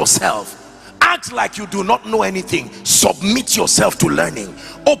challenge yourself. Act like you do not know anything. Submit yourself to learning.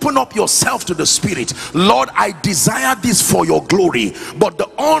 Open up yourself to the Spirit. Lord, I desire this for your glory, but the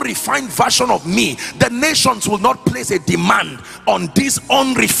unrefined version of me, the nations will not place a demand on this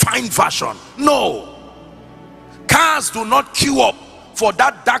unrefined version. No. Cars do not queue up for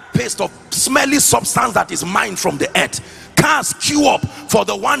that dark paste of smelly substance that is mined from the earth. Cars queue up for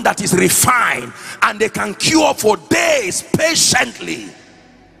the one that is refined, and they can queue up for days patiently.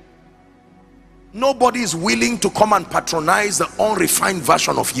 Nobody is willing to come and patronize the unrefined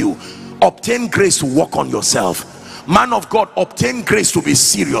version of you. Obtain grace to work on yourself. Man of God, obtain grace to be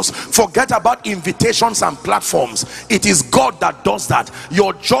serious. Forget about invitations and platforms. It is God that does that.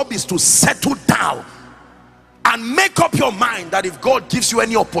 Your job is to settle down and make up your mind that if God gives you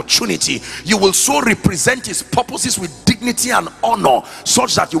any opportunity, you will so represent his purposes with dignity and honor,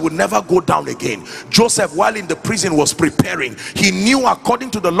 such that you will never go down again. Joseph, while in the prison, was preparing. He knew,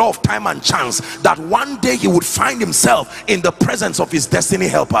 according to the law of time and chance, that one day he would find himself in the presence of his destiny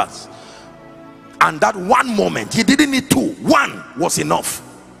helpers. And that one moment, he didn't need two, one was enough.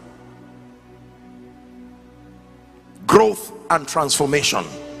 Growth and transformation.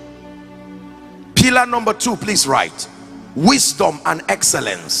 Pillar number 2, please write: wisdom and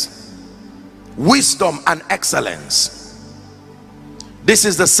excellence. Wisdom and excellence. This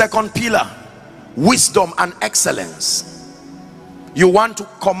is the second pillar. Wisdom and excellence. You want to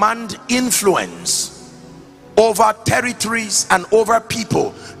command influence over territories and over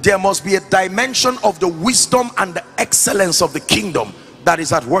people. There must be a dimension of the wisdom and the excellence of the kingdom that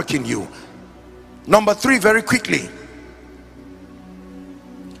is at work in you. Number 3, very quickly.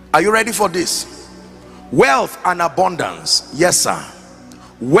 Are you ready for this? Wealth and abundance. Yes, sir.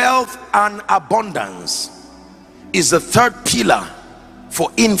 Wealth and abundance is the third pillar for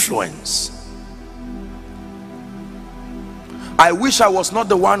influence. I wish I was not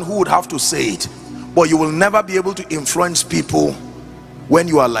the one who would have to say it, but you will never be able to influence people when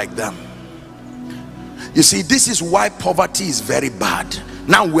you are like them. You see, this is why poverty is very bad.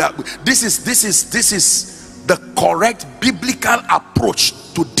 Now this is the correct biblical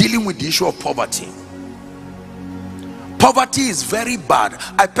approach to dealing with the issue of poverty. Poverty is very bad.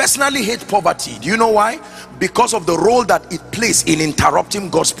 I personally hate poverty. Do you know why? Because of the role that it plays in interrupting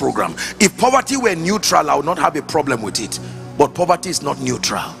God's program. If poverty were neutral, I would not have a problem with it. But poverty is not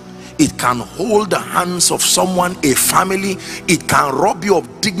neutral. It can hold the hands of someone, a family. It can rob you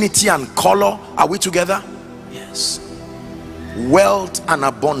of dignity and color. Are we together? Yes. Wealth and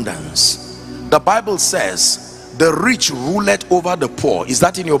abundance. The Bible says the rich ruleth over the poor. Is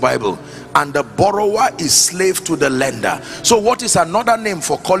that in your Bible? And the borrower is slave to the lender. So what is another name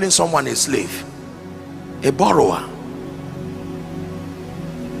for calling someone a slave? A borrower.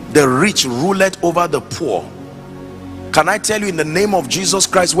 The rich ruleth over the poor. Can I tell you, in the name of Jesus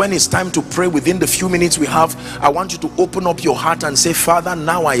Christ, when it's time to pray within the few minutes we have, I want you to open up your heart and say, Father,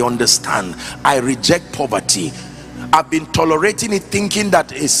 now I understand. I reject poverty. I've been tolerating it, thinking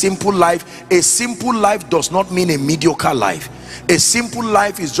that a simple life does not mean a mediocre life. A simple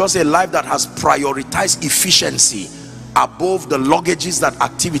life is just a life that has prioritized efficiency above the luggages that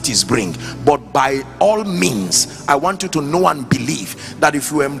activities bring. But by all means, I want you to know and believe that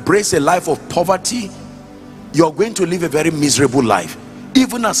if you embrace a life of poverty, you're going to live a very miserable life.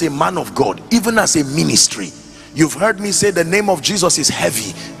 Even as a man of God, even as a ministry, you've heard me say the name of Jesus is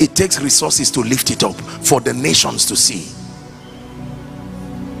heavy. It takes resources to lift it up for the nations to see.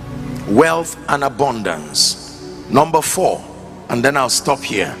 Wealth and abundance. Number 4, and then I'll stop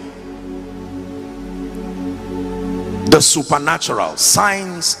here. The supernatural.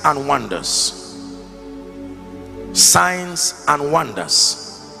 Signs and wonders. Signs and wonders.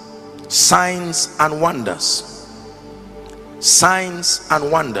 Signs and wonders. Signs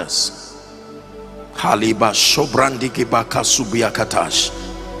and wonders.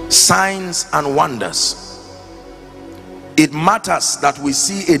 Signs and wonders. It matters that we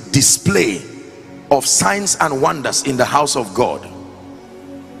see a display of signs and wonders in the house of God.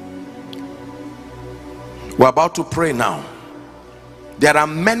 We're about to pray now. There are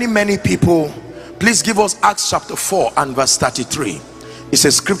many people. Please give us Acts chapter 4 and verse 33. It's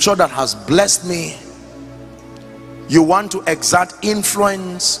a scripture that has blessed me. You want to exert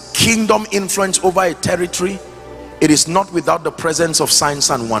influence, kingdom influence over a territory, it is not without the presence of signs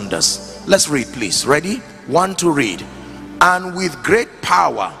and wonders. Let's read, please. Ready? 1 to read. And with great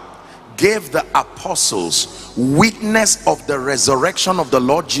power gave the apostles witness of the resurrection of the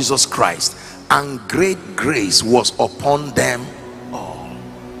Lord Jesus Christ, and great grace was upon them all.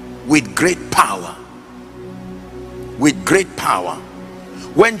 With great power. With great power.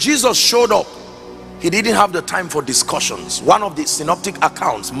 When Jesus showed up, he didn't have the time for discussions. One of the synoptic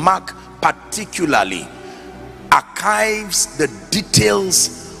accounts, Mark particularly, archives the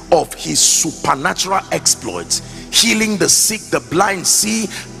details of his supernatural exploits, healing the sick, the blind see,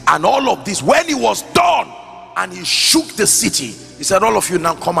 and all of this. When he was done and he shook the city, he said, all of you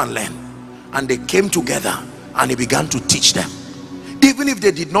now come and learn. And they came together and he began to teach them. Even if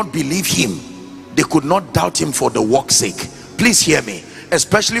they did not believe him, they could not doubt him for the work's sake. Please hear me,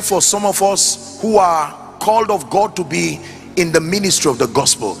 especially for some of us who are called of God to be in the ministry of the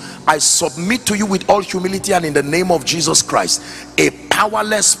gospel. I submit to you with all humility and in the name of Jesus Christ, a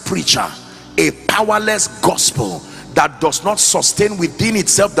powerless preacher A powerless gospel that does not sustain within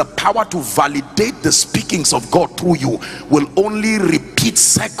itself the power to validate the speakings of God through you will only repeat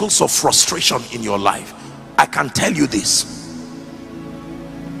cycles of frustration in your life. I can tell you this.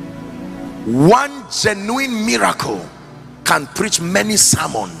 One genuine miracle can preach many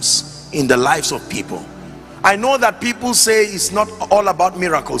sermons in the lives of people. I know that people say it's not all about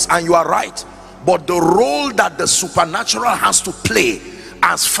miracles, and you are right, but the role that the supernatural has to play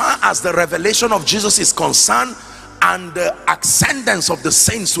as far as the revelation of Jesus is concerned, and the ascendance of the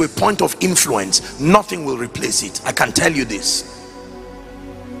saints to a point of influence, nothing will replace it. I can tell you this.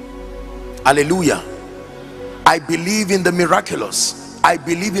 Hallelujah. I believe in the miraculous. I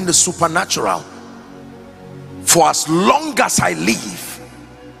believe in the supernatural. For as long as I live,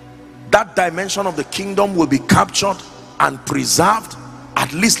 that dimension of the kingdom will be captured and preserved.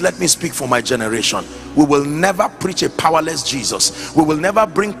 At least let me speak for my generation. We will never preach a powerless Jesus. We will never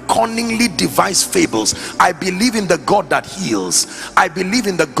bring cunningly devised fables. I believe in the God that heals. I believe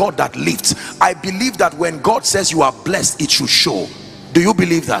in the God that lifts. I believe that when God says you are blessed, it should show. Do you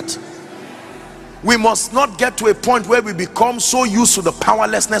believe that? We must not get to a point where we become so used to the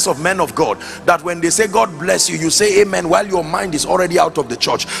powerlessness of men of God that when they say God bless you, you say amen while your mind is already out of the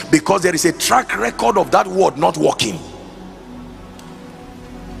church, because there is a track record of that word not working.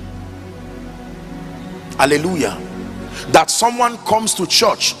 Hallelujah. That someone comes to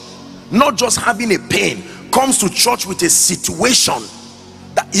church not just having a pain, comes to church with a situation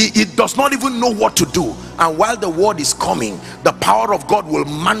that he does not even know what to do, and while the word is coming, the power of God will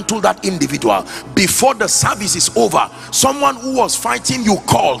mantle that individual. Before the service is over, someone who was fighting you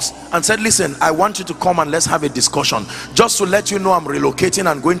calls and said, listen, I want you to come and let's have a discussion, just to let you know I'm relocating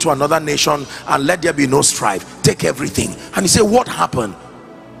and going to another nation, and let there be no strife, take everything. And he said, what happened?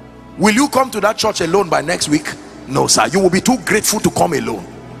 Will you come to that church alone by next week? No, sir. You will be too grateful to come alone.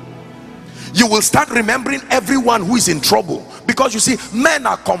 You will start remembering everyone who is in trouble, because you see, men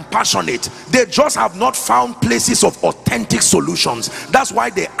are compassionate. They just have not found places of authentic solutions. That's why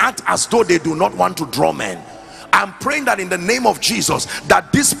they act as though they do not want to draw men. I'm praying that in the name of Jesus,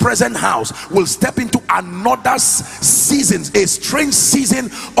 that this present house will step into another season, a strange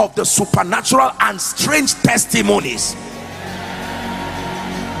season of the supernatural and strange testimonies.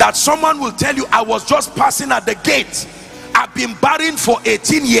 That someone will tell you, I was just passing at the gate. I've been barren for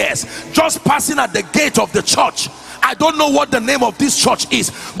 18 years, just passing at the gate of the church. I don't know what the name of this church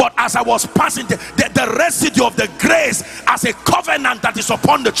is, but as I was passing, the residue of the grace as a covenant that is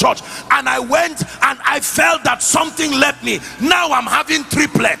upon the church, and I went and I felt that something left me. Now I'm having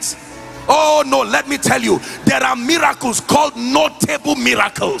triplets. Oh no, let me tell you, there are miracles called notable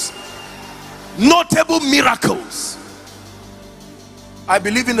miracles. Notable miracles. I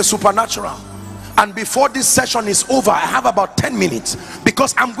believe in the supernatural. And before this session is over, I have about 10 minutes,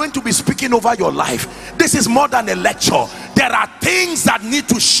 because I'm going to be speaking over your life. This is more than a lecture. There are things that need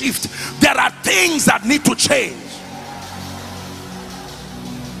to shift. There are things that need to change.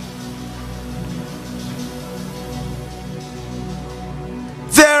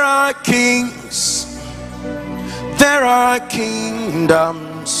 There are kings, there are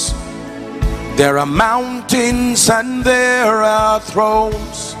kingdoms, there are mountains and there are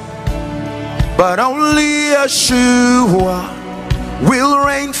thrones, but only Yeshua will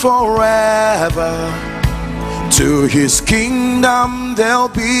reign forever. To his kingdom there'll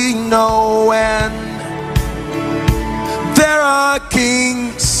be no end. There are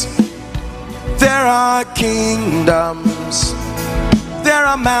kings, there are kingdoms, there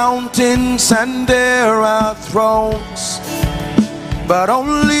are mountains and there are thrones, but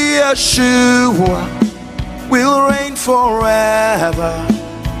only Yeshua will reign forever.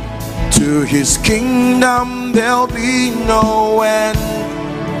 To his kingdom there'll be no end.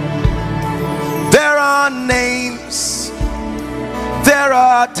 There are names, there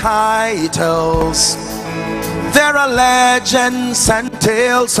are titles, there are legends and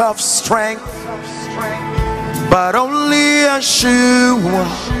tales of strength, but only Yeshua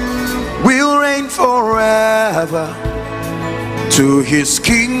will reign forever. To his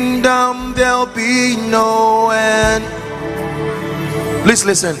kingdom there'll be no end. Please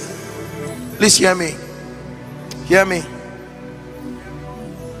listen. Please hear me. Hear me.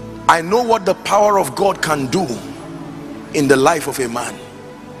 I know what the power of God can do in the life of a man.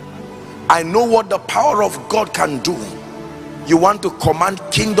 I know what the power of God can do. You want to command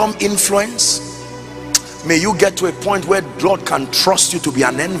kingdom influence? May you get to a point where God can trust you to be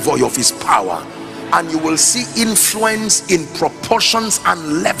an envoy of his power, and you will see influence in proportions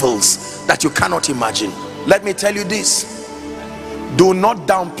and levels that you cannot imagine. Let me tell you this. Do not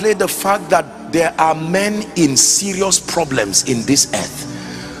downplay the fact that there are men in serious problems in this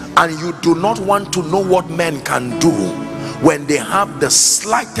earth, and you do not want to know what men can do when they have the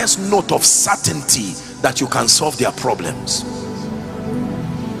slightest note of certainty that you can solve their problems.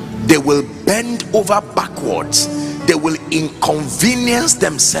 They will bend over backwards. They will inconvenience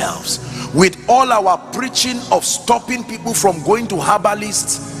themselves. With all our preaching of stopping people from going to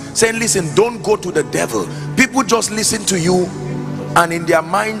herbalists, saying, listen, don't go to the devil, people just listen to you, and in their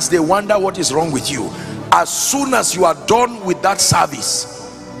minds they wonder what is wrong with you. As soon as you are done with that service,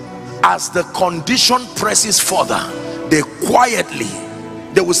 as the condition presses further, they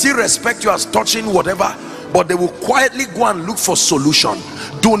will still respect you as touching whatever, but they will quietly go and look for solution.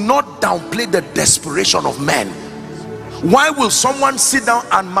 Do not downplay the desperation of men. Why will someone sit down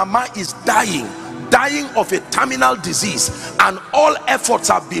and mama is dying of a terminal disease, and all efforts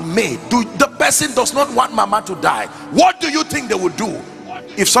have been made? The person does not want mama to die. What do you think they would do?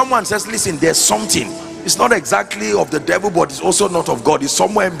 If someone says, listen, there's something, it's not exactly of the devil, but it's also not of God, it's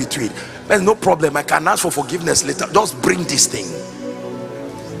somewhere in between, there's no problem, I can ask for forgiveness later, just bring this thing.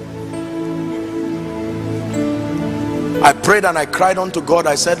 I prayed and I cried unto God.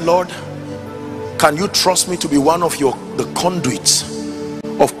 I said, Lord, can you trust me to be one of the conduits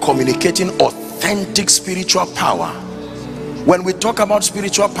of communicating authentic spiritual power? When we talk about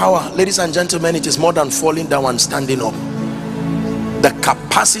spiritual power, ladies and gentlemen, it is more than falling down and standing up. The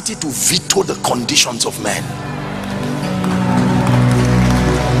capacity to veto the conditions of men.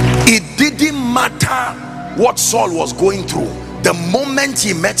 It didn't matter what Saul was going through. The moment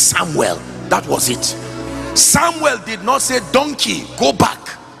he met Samuel, that was it. Samuel did not say, donkey, go back.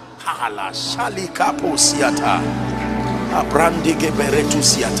 I'm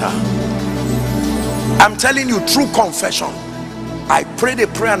telling you, true confession. I prayed a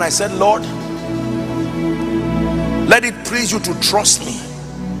prayer and I said, Lord, let it please you to trust me,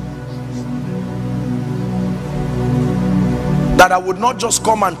 that I would not just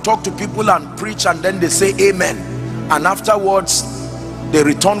come and talk to people and preach and then they say amen, and afterwards they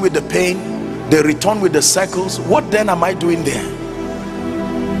return with the pain, they return with the circles. What then am I doing there?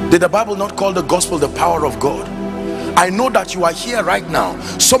 Did the Bible not call the gospel the power of God? I know that you are here right now.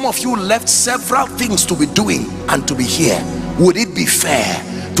 Some of you left several things to be doing and to be here. Would it be fair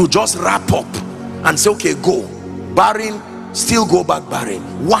to just wrap up and say, okay, go? Barren, still go back barren.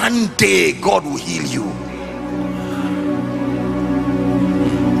 One day God will heal you.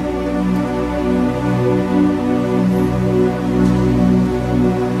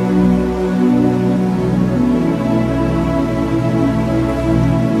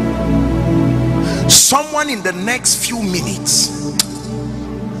 Someone in the next few minutes,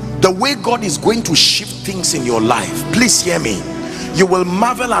 the way God is going to shift things in your life, please hear me, you will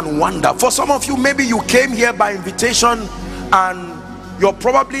marvel and wonder. For some of you, maybe you came here by invitation and you're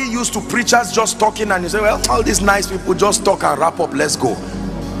probably used to preachers just talking, and you say, well, all these nice people just talk and wrap up, let's go.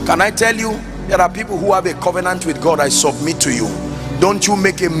 Can I tell you, there are people who have a covenant with God. I submit to you, don't you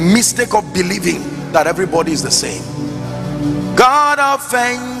make a mistake of believing that everybody is the same. God of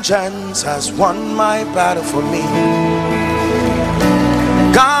vengeance has won my battle for me.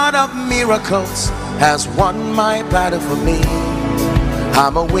 God of miracles has won my battle for me.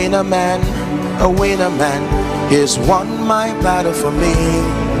 I'm a winner man, a winner man. He's won my battle for me.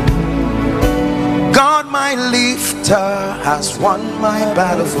 God my lifter has won my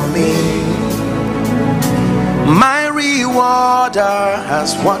battle for me. My rewarder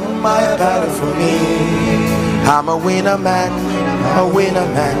has won my battle for me. I'm a winner man, a winner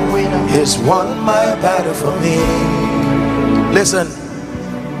man. He's won my battle for me. Listen,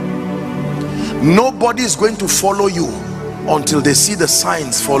 nobody is going to follow you until they see the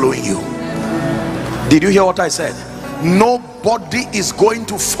signs following you. Did you hear what I said? Nobody is going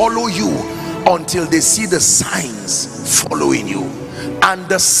to follow you until they see the signs following you. And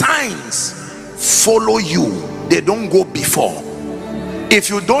the signs follow you, they don't go before. If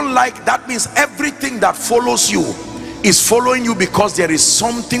you don't like, that means everything that follows you is following you because there is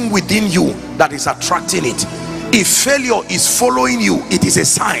something within you that is attracting it. If failure is following you, it is a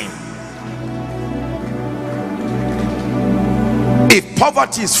sign. If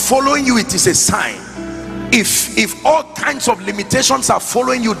poverty is following you, it is a sign. If all kinds of limitations are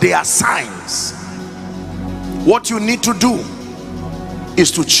following you, they are signs. What you need to do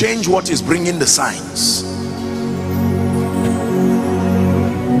is to change what is bringing the signs.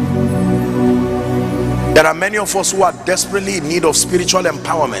 There are many of us who are desperately in need of spiritual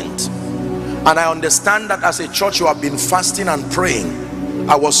empowerment, and I understand that as a church you have been fasting and praying.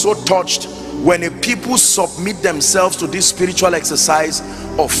 I was so touched when a people submit themselves to this spiritual exercise.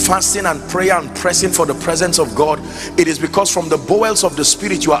 of fasting and prayer and pressing for the presence of God, it is because from the bowels of the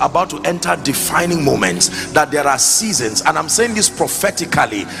spirit you are about to enter defining moments, that there are seasons. And I'm saying this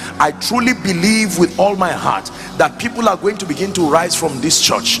prophetically. I truly believe with all my heart that people are going to begin to rise from this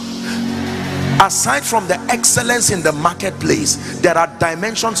church. Aside from the excellence in the marketplace, there are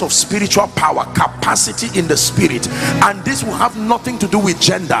dimensions of spiritual power, capacity in the spirit, and this will have nothing to do with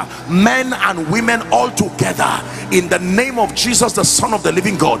gender. Men and women all together, in the name of Jesus, the Son of the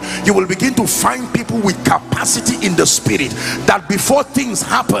living God, you will begin to find people with capacity in the spirit, that before things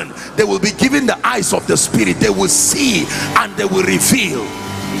happen, they will be given the eyes of the spirit. They will see and they will reveal.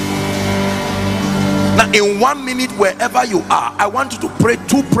 Now, in 1 minute, wherever you are, I want you to pray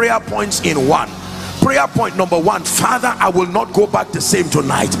 2 prayer points in one. Prayer point number 1: Father, I will not go back the same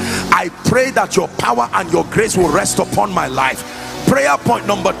tonight. I pray that your power and your grace will rest upon my life. Prayer point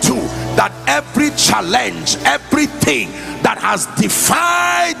number 2: that every challenge, everything that has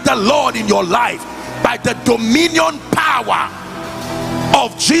defied the Lord in your life, by the dominion power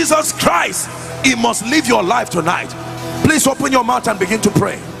of Jesus Christ, it must leave your life tonight. Please open your mouth and begin to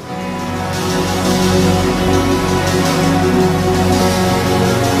pray.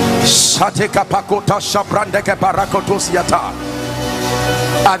 Are there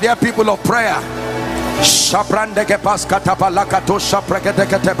people of prayer?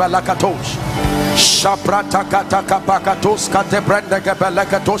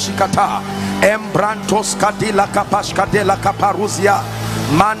 Embrantos kadila kapash kadela kaparuzia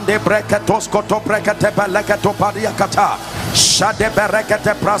mande breketos koto brekete beleketo paria kata shade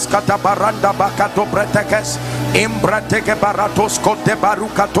berekete praskata baranda bakato bretekes imbrateke baratos kote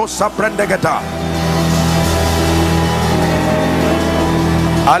barukatos sabrendegeta.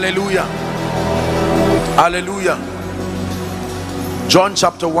 Hallelujah, hallelujah. John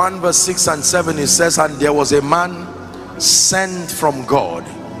chapter 1 verse 6 and 7, it says, and there was a man sent from God,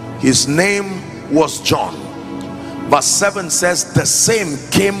 his name was John. Verse 7 says, the same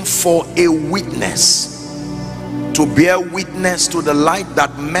came for a witness, to bear witness to the light,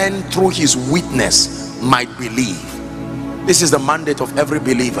 that men through his witness might believe. This is the mandate of every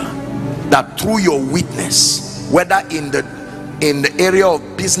believer, that through your witness, whether in the area of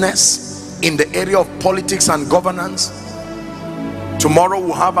business, in the area of politics and governance, tomorrow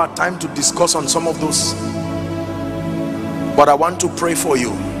we'll have our time to discuss on some of those, but I want to pray for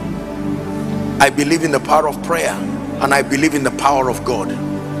you. I believe in the power of prayer, and I believe in the power of God.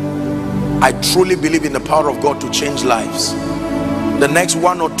 I truly believe in the power of God to change lives. The next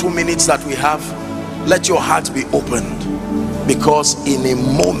 1 or 2 minutes that we have, let your heart be opened, because in a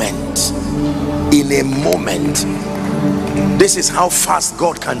moment, this is how fast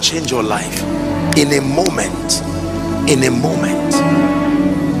God can change your life. In a moment.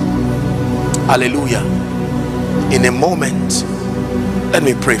 Hallelujah. In a moment. Let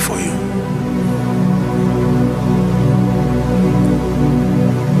me pray for you.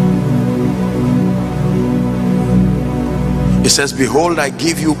 It says, behold, I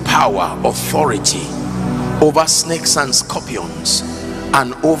give you power, authority over snakes and scorpions,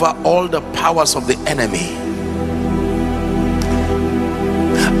 and over all the powers of the enemy,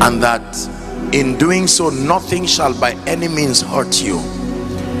 and that in doing so nothing shall by any means hurt you.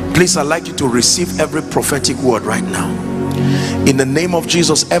 Please, I'd like you to receive every prophetic word right now. In the name of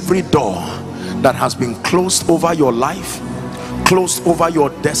Jesus, every door that has been closed over your life, closed over your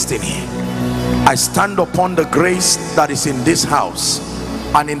destiny, I stand upon the grace that is in this house,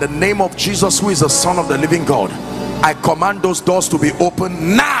 and in the name of Jesus, who is the Son of the living God, I command those doors to be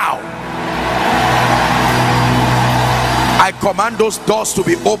open now. I command those doors to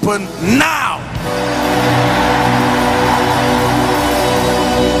be open now.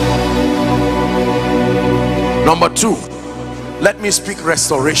 Number 2, let me speak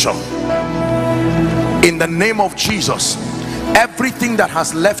restoration. In the name of Jesus, everything that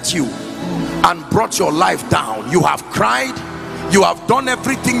has left you and brought your life down, you have cried, you have done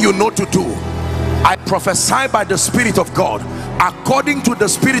everything you know to do. I prophesy by the Spirit of God, according to the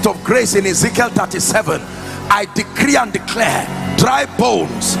Spirit of grace in Ezekiel 37, I decree and declare, dry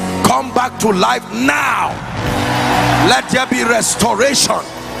bones, come back to life now. Let there be restoration,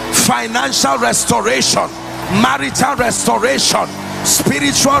 financial restoration, marital restoration,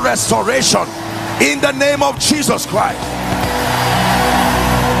 spiritual restoration, in the name of Jesus Christ.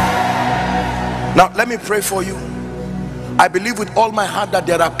 Now let me pray for you. I believe with all my heart that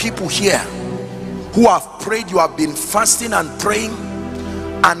there are people here who have prayed, you have been fasting and praying,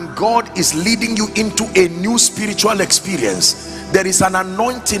 and God is leading you into a new spiritual experience. There is an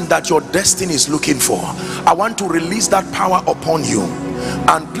anointing that your destiny is looking for. I want to release that power upon you,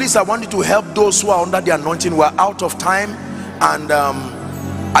 and please, I want you to help those who are under the anointing. We're out of time, and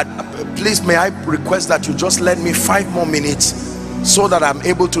Please, may I request that you just lend me 5 more minutes so that I'm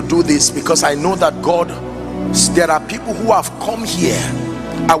able to do this, because I know that God, there are people who have come here.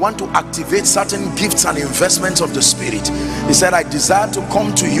 I want to activate certain gifts and investments of the Spirit. He said, I desire to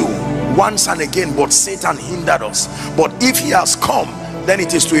come to you once and again, but Satan hindered us. But if he has come, then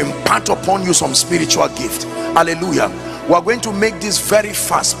it is to impart upon you some spiritual gift. Hallelujah. We are going to make this very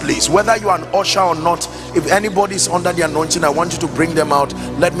fast, please. Whether you are an usher or not, if anybody is under the anointing, I want you to bring them out.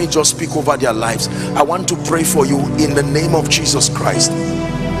 Let me just speak over their lives. I want to pray for you in the name of Jesus Christ.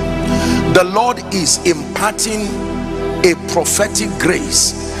 The Lord is imparting a prophetic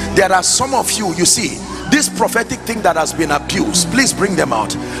grace. There are some of you, you see, this prophetic thing that has been abused, please bring them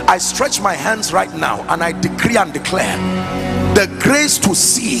out. I stretch my hands right now and I decree and declare the grace to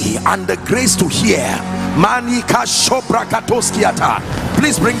see and the grace to hear.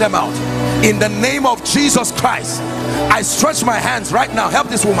 Please bring them out in the name of Jesus Christ. I stretch my hands right now. Help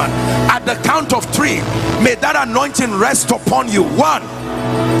this woman. At the count of 3, may that anointing rest upon you. 1,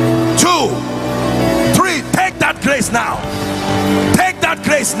 2, 3. Take that grace now. Take that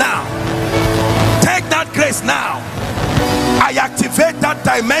grace now. Take that grace now. I activate that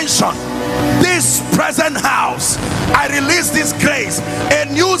dimension. This present house, I release this grace. A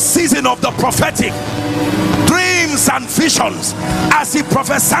new season of the prophetic, dreams and visions. As he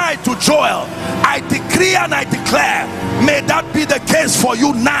prophesied to Joel, I decree and I declare, may that be the case for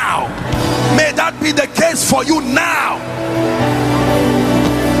you now. May that be the case for you now.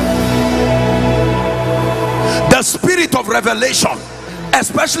 The spirit of revelation,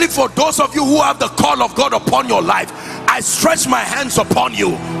 especially for those of you who have the call of God upon your life, I stretch my hands upon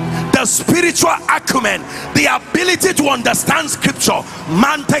you. The spiritual acumen, the ability to understand scripture,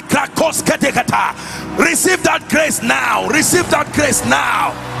 receive that grace now. Receive that grace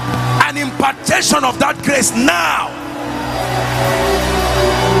now. An impartation of that grace now.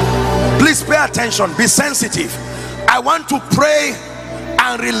 Please pay attention, be sensitive. I want to pray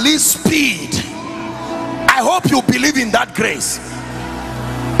and release speed. I hope you believe in that grace.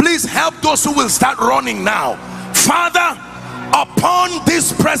 Please help those who will start running now. Father, upon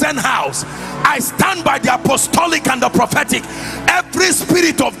this present house, I stand by the apostolic and the prophetic. Every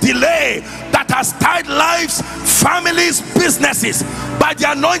spirit of delay that has tied lives, families, businesses, by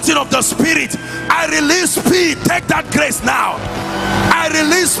the anointing of the Spirit, I release speed. Take that grace now. I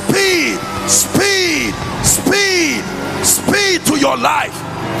release speed, speed, speed, speed to your life.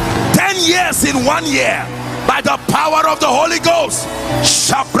 10 years in 1 year, by the power of the Holy Ghost.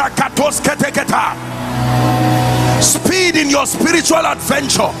 Speed in your spiritual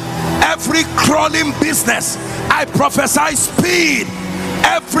adventure. Every crawling business, I prophesy speed.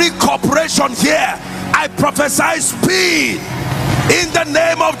 Every corporation here, I prophesy speed in the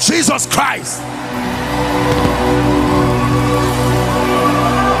name of Jesus Christ.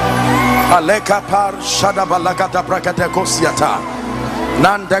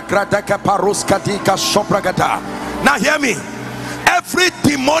 Now hear me. Every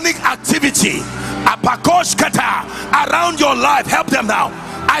demonic activity around your life, help them now.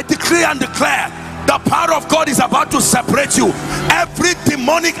 I decree and declare, the power of God is about to separate you. Every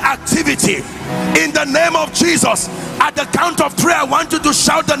demonic activity, in the name of Jesus, at the count of 3, I want you to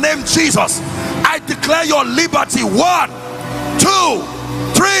shout the name Jesus. I declare your liberty. 1, 2,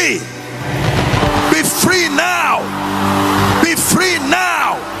 3. Be free now. Be free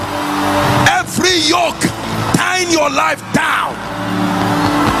now. Every yoke tying your life down,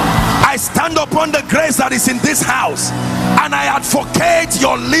 I stand upon the grace that is in this house and I advocate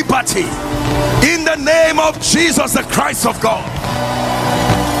your liberty in the name of Jesus, the Christ of God.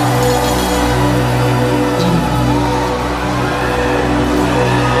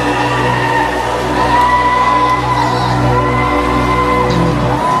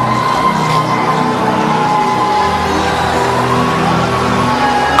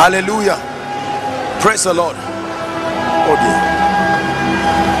 Hallelujah. Praise the Lord. Oh dear.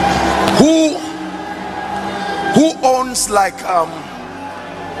 Who owns, like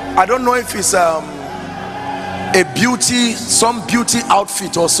I don't know if it's a beauty, some beauty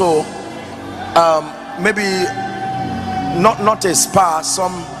outfit or so, maybe not a spa,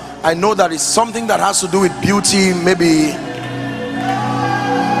 some, I know that it's something that has to do with beauty, maybe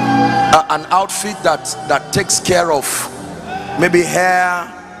an outfit that takes care of maybe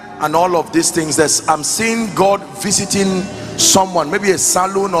hair and all of these things. I'm seeing God visiting someone, maybe a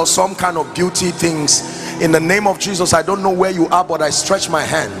salon or some kind of beauty things. In the name of Jesus, I don't know where you are, but I stretch my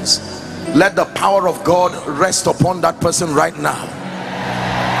hands. Let the power of God rest upon that person right now.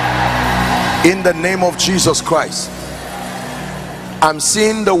 In the name of Jesus Christ. I'm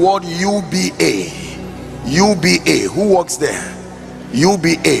seeing the word UBA. UBA. Who works there?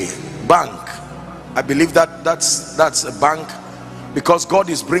 UBA bank. I believe that's a bank, because God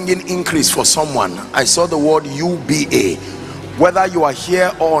is bringing increase for someone. I saw the word UBA. Whether you are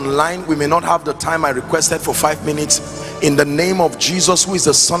here or online, we may not have the time. I requested for 5 minutes. In the name of Jesus, who is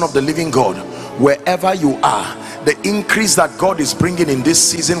the Son of the living God, wherever you are, the increase that God is bringing in this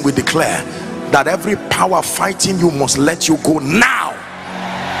season, we declare that every power fighting you must let you go now,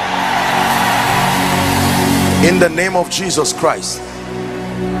 in the name of Jesus Christ.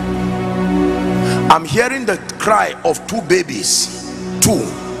 I'm hearing the cry of 2 babies, 2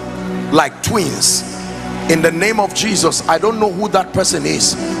 like twins, in the name of Jesus. I don't know who that person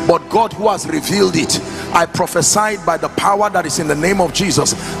is, but God who has revealed it, I prophesied by the power that is in the name of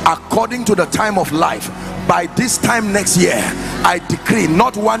Jesus, according to the time of life, by this time next year, I decree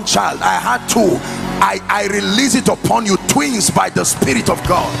not 1 child, I had 2. I release it upon you, twins by the Spirit of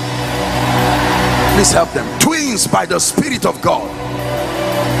God. Please help them. Twins by the Spirit of God,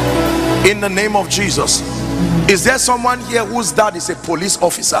 in the name of Jesus. Is there someone here whose dad is a police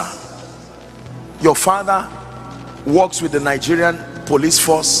officer? Your father works with the Nigerian police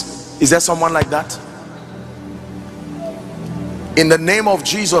force. Is there someone like that? In the name of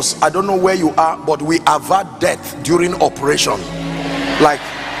Jesus, I don't know where you are, but we avert death during operation. Like,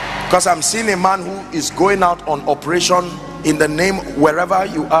 because I'm seeing a man who is going out on operation. In the name, wherever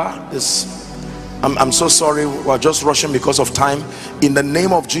you are, I'm so sorry, we're just rushing because of time. In the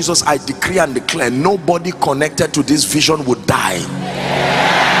name of Jesus, I decree and declare, nobody connected to this vision would die.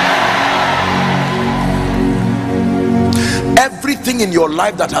 Everything in your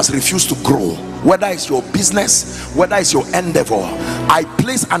life that has refused to grow, whether it's your business, whether it's your endeavor, I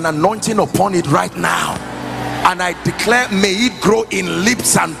place an anointing upon it right now, and I declare, may it grow in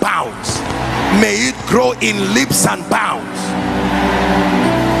leaps and bounds. May it grow in leaps and bounds.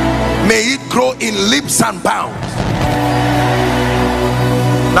 May it grow in leaps and bounds.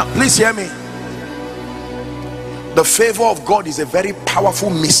 Now please hear me. The favor of God is a very powerful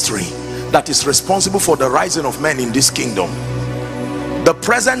mystery that is responsible for the rising of men in this kingdom. The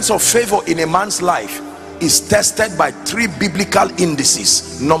presence of favor in a man's life is tested by 3 biblical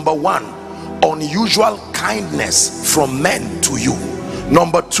indices. Number 1, unusual kindness from men to you.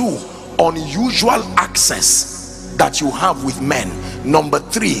 Number 2, unusual access that you have with men. Number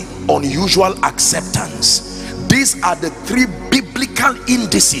 3, unusual acceptance. These are the 3 biblical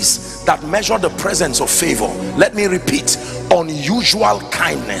indices that measure the presence of favor. Let me repeat: unusual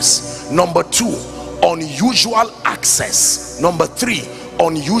kindness. Number 2, unusual access. Number 3,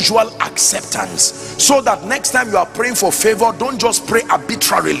 unusual acceptance. So that next time you are praying for favor, don't just pray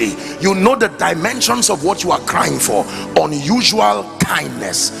arbitrarily. You know the dimensions of what you are crying for. Unusual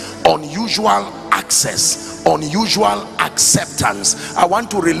kindness, unusual access, unusual acceptance. I want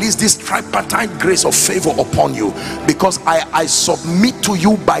to release this tripartite grace of favor upon you, because I submit to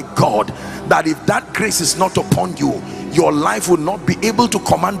you by God that if that grace is not upon you, your life will not be able to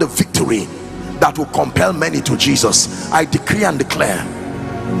command the victory that will compel many to Jesus. I decree and declare,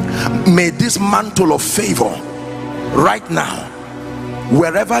 may this mantle of favor right now,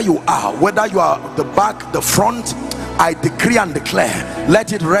 wherever you are, whether you are the back, the front, I decree and declare,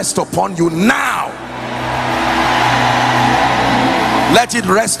 let it rest upon you now. Let it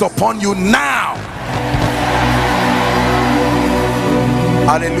rest upon you now.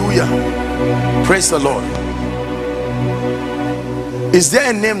 Hallelujah. Praise the Lord. Is there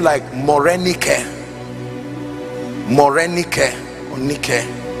a name like Morenike? Morenike or Nike?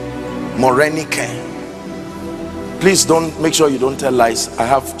 Morenike. Please don't, make sure you don't tell lies. I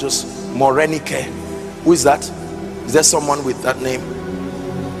have just Morenike. Who is that? Is there someone with that name?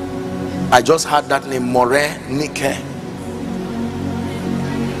 I just had that name, Morenike.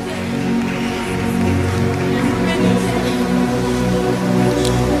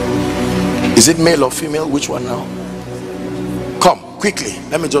 Is it male or female? Which one now? Come quickly,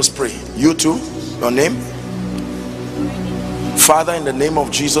 let me just pray. You too, your name? Father, in the name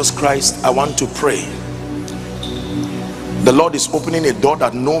of Jesus Christ, I want to pray. The Lord is opening a door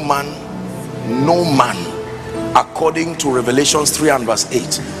that no man, according to Revelations 3 and verse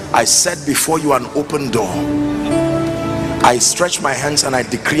 8, I set before you an open door. I stretch my hands and I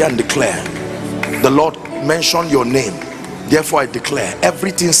decree and declare. The Lord mentioned your name. Therefore I declare,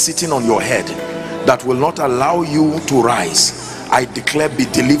 everything sitting on your head that will not allow you to rise, I declare, be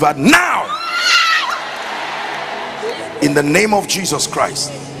delivered now, in the name of Jesus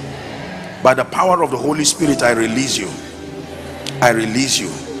Christ. By the power of the Holy Spirit, I release you. I release you.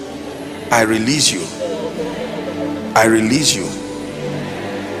 I release you. I release you.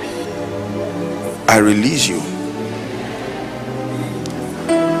 I release you.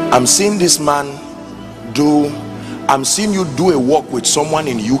 I'm seeing this man do I'm seeing you do a work with someone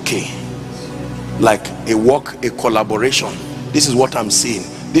in UK, like a work, a collaboration. This is what I'm seeing.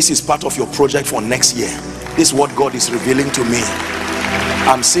 This is part of your project for next year. This is what God is revealing to me.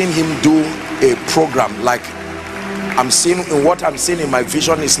 I'm seeing him do a program, like I'm seeing, what I'm seeing in my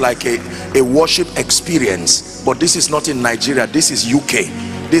vision is like a worship experience, but this is not in Nigeria, this is UK.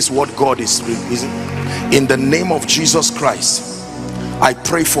 This is what God is in the name of Jesus Christ. I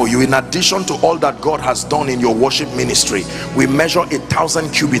pray for you. In addition to all that God has done in your worship ministry, we measure 1,000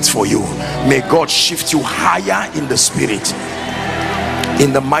 cubits for you. May God shift you higher in the spirit,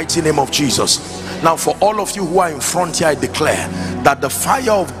 in the mighty name of Jesus. Now, for all of you who are in front here, I declare that the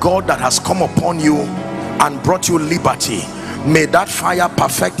fire of God that has come upon you and brought you liberty, may that fire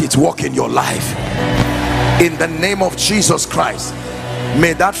perfect its work in your life. In the name of Jesus Christ,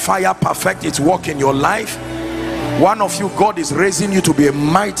 may that fire perfect its work in your life. One of you, God is raising you to be a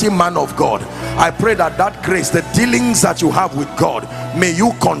mighty man of God. I pray that that grace, the dealings that you have with God, may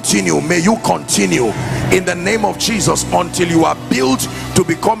you continue in the name of Jesus, until you are built to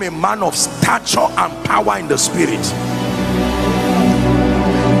become a man of stature and power in the spirit.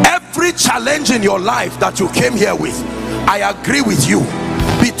 Every challenge in your life that you came here with, I agree with you.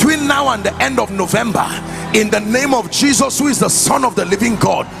 Between now and the end of November, in the name of Jesus, who is the Son of the living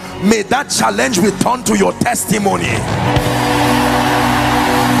God, may that challenge return to your testimony.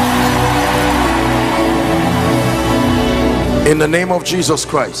 In the name of Jesus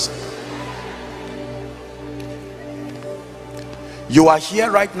Christ. You are here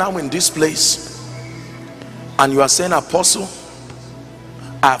right now in this place and you are saying, Apostle,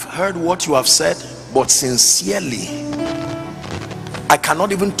 I've heard what you have said, but sincerely I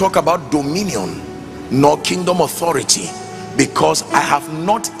cannot even talk about dominion nor kingdom authority, because I have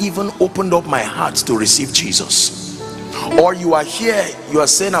not even opened up my heart to receive Jesus. Or you are here, you are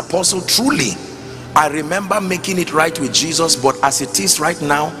saying, Apostle, truly I remember making it right with Jesus, but as it is right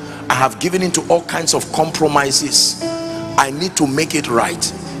now, I have given into all kinds of compromises. I need to make it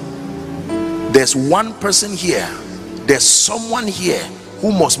right. There's one person here, there's someone here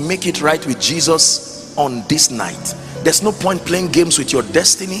who must make it right with Jesus on this night. There's no point playing games with your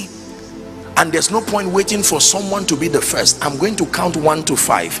destiny, and there's no point waiting for someone to be the first. I'm going to count 1 to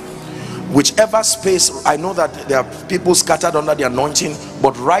 5. Whichever space, I know that there are people scattered under the anointing,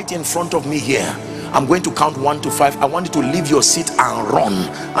 but right in front of me here, I'm going to count 1 to 5. I want you to leave your seat and run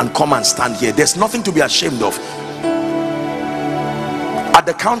and come and stand here. There's nothing to be ashamed of. At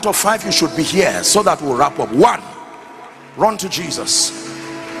the count of 5, you should be here, so that we'll wrap up. 1, run to Jesus.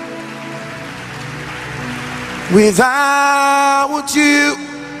 Without you,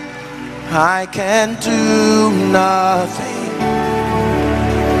 I can do nothing.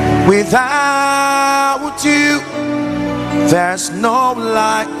 Without you, there's no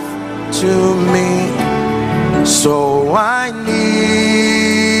life to me. So I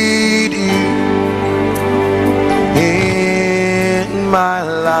need you in my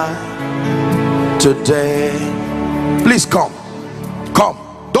life today. Please come.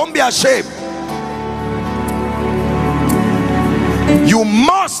 Don't be ashamed. You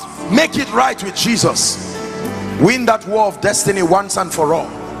must make it right with Jesus. Win that war of destiny once and for all.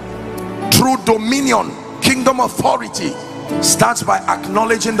 True dominion, kingdom authority, starts by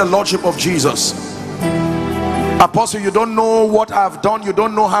acknowledging the lordship of Jesus. Apostle, you don't know what I've done, you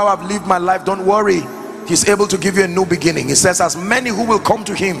don't know how I've lived my life. Don't worry, he's able to give you a new beginning. He says, as many who will come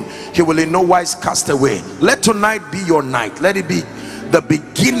to him, he will in no wise cast away. Let tonight be your night. Let it be the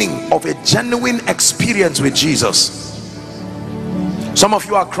beginning of a genuine experience with Jesus. Some of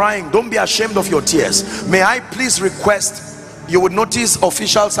you are crying. Don't be ashamed of your tears. May I please request, you would notice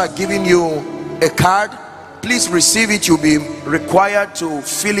officials are giving you a card. Please receive it. You'll be required to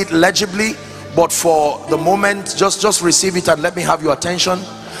fill it legibly, but for the moment, just receive it and let me have your attention.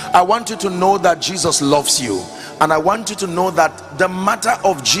 I want you to know that Jesus loves you, and I want you to know that the matter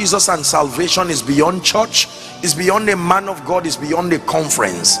of Jesus and salvation is beyond church, is beyond a man of God, is beyond a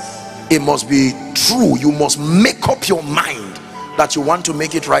conference. It must be true. You must make up your mind that you want to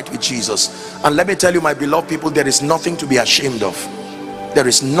make it right with Jesus. And let me tell you, my beloved people, there is nothing to be ashamed of. There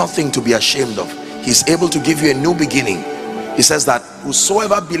is nothing to be ashamed of. He's able to give you a new beginning. He says that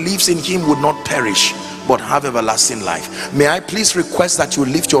whosoever believes in him would not perish but have everlasting life. May I please request that you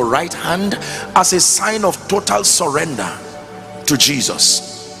lift your right hand as a sign of total surrender to Jesus.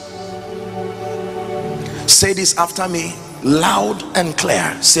 Say this after me loud and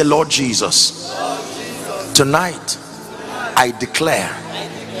clear. Say, Lord Jesus, tonight I declare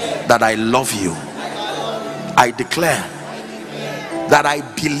that I love you. I declare that I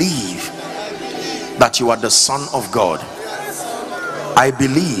believe that you are the Son of God. I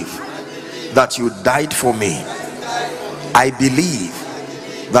believe that you died for me I believe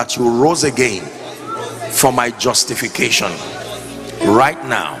that you rose again for my justification. Right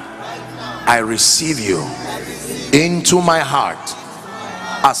now, I receive you into my heart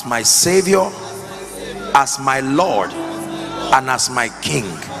as my Savior, as my Lord, and as my King.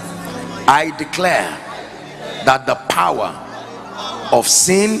 I declare that the power of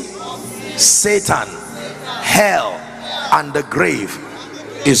sin, Satan, hell, and the grave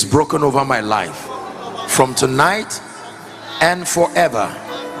is broken over my life. From tonight and forever,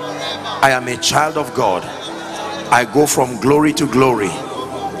 I am a child of God. I go from glory to glory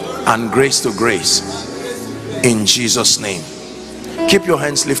and grace to grace, in Jesus' name. Keep your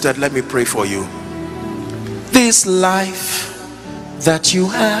hands lifted. Let me pray for you. This life that you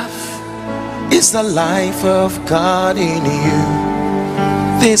have is the life of God in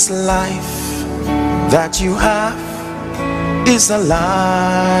you. This life that you have is the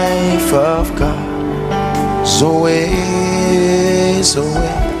life of God. Zoe, Zoe,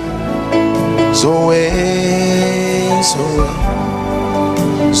 Zoe, Zoe,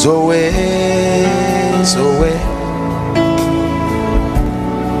 Zoe, Zoe.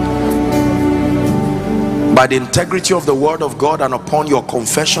 By the integrity of the word of God and upon your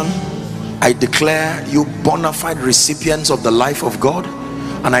confession, I declare you bona fide recipients of the life of God,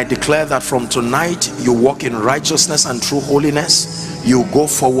 and I declare that from tonight you walk in righteousness and true holiness. You go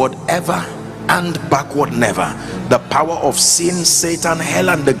forward ever and backward never. The power of sin, Satan, hell,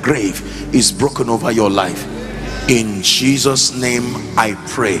 and the grave is broken over your life. In Jesus' name I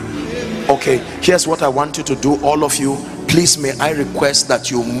pray. Okay, here's what I want you to do, all of you. Please, may I request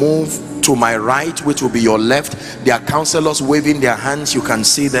that you move to my right, which will be your left. There are counselors waving their hands. You can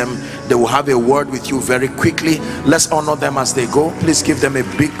see them. They will have a word with you very quickly. Let's honor them as they go. Please give them a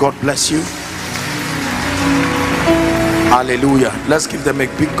big God bless you. Hallelujah. Let's give them a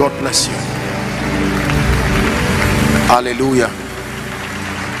big God bless you. Hallelujah.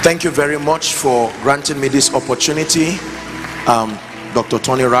 Thank you very much for granting me this opportunity. Dr.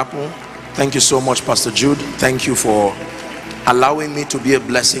 Tony Rappel, thank you so much. Pastor Jude, thank you for allowing me to be a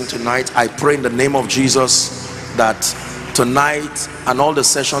blessing tonight. I pray in the name of Jesus that tonight and all the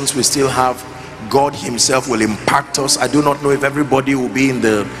sessions we still have, God himself will impact us. I do not know if everybody will be in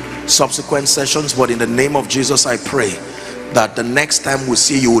the subsequent sessions, but in the name of Jesus I pray that the next time we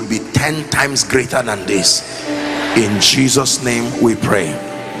see you will be 10 times greater than this. In Jesus' name we pray.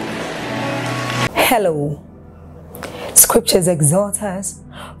 Hello. Scriptures exhort us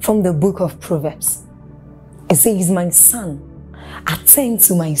from the book of Proverbs. It says, my son, attend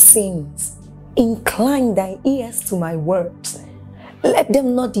to my sayings, incline thy ears to my words, let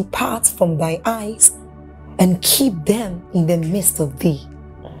them not depart from thy eyes, and keep them in the midst of thee.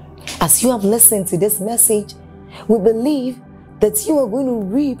 As you have listened to this message, we believe that you are going to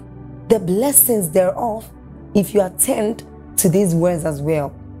reap the blessings thereof if you attend to these words as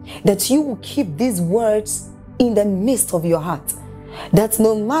well. That you will keep these words in the midst of your heart. That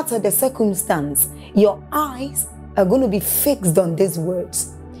no matter the circumstance, your eyes are going to be fixed on these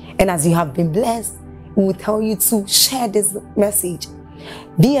words. And as you have been blessed, we will tell you to share this message.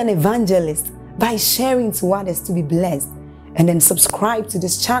 Be an evangelist by sharing to others to be blessed. And then subscribe to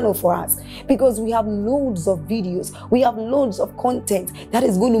this channel for us, because we have loads of videos, we have loads of content that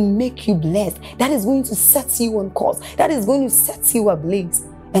is going to make you blessed, that is going to set you on course, that is going to set you ablaze.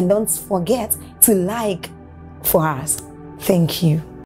 And don't forget to like for us. Thank you.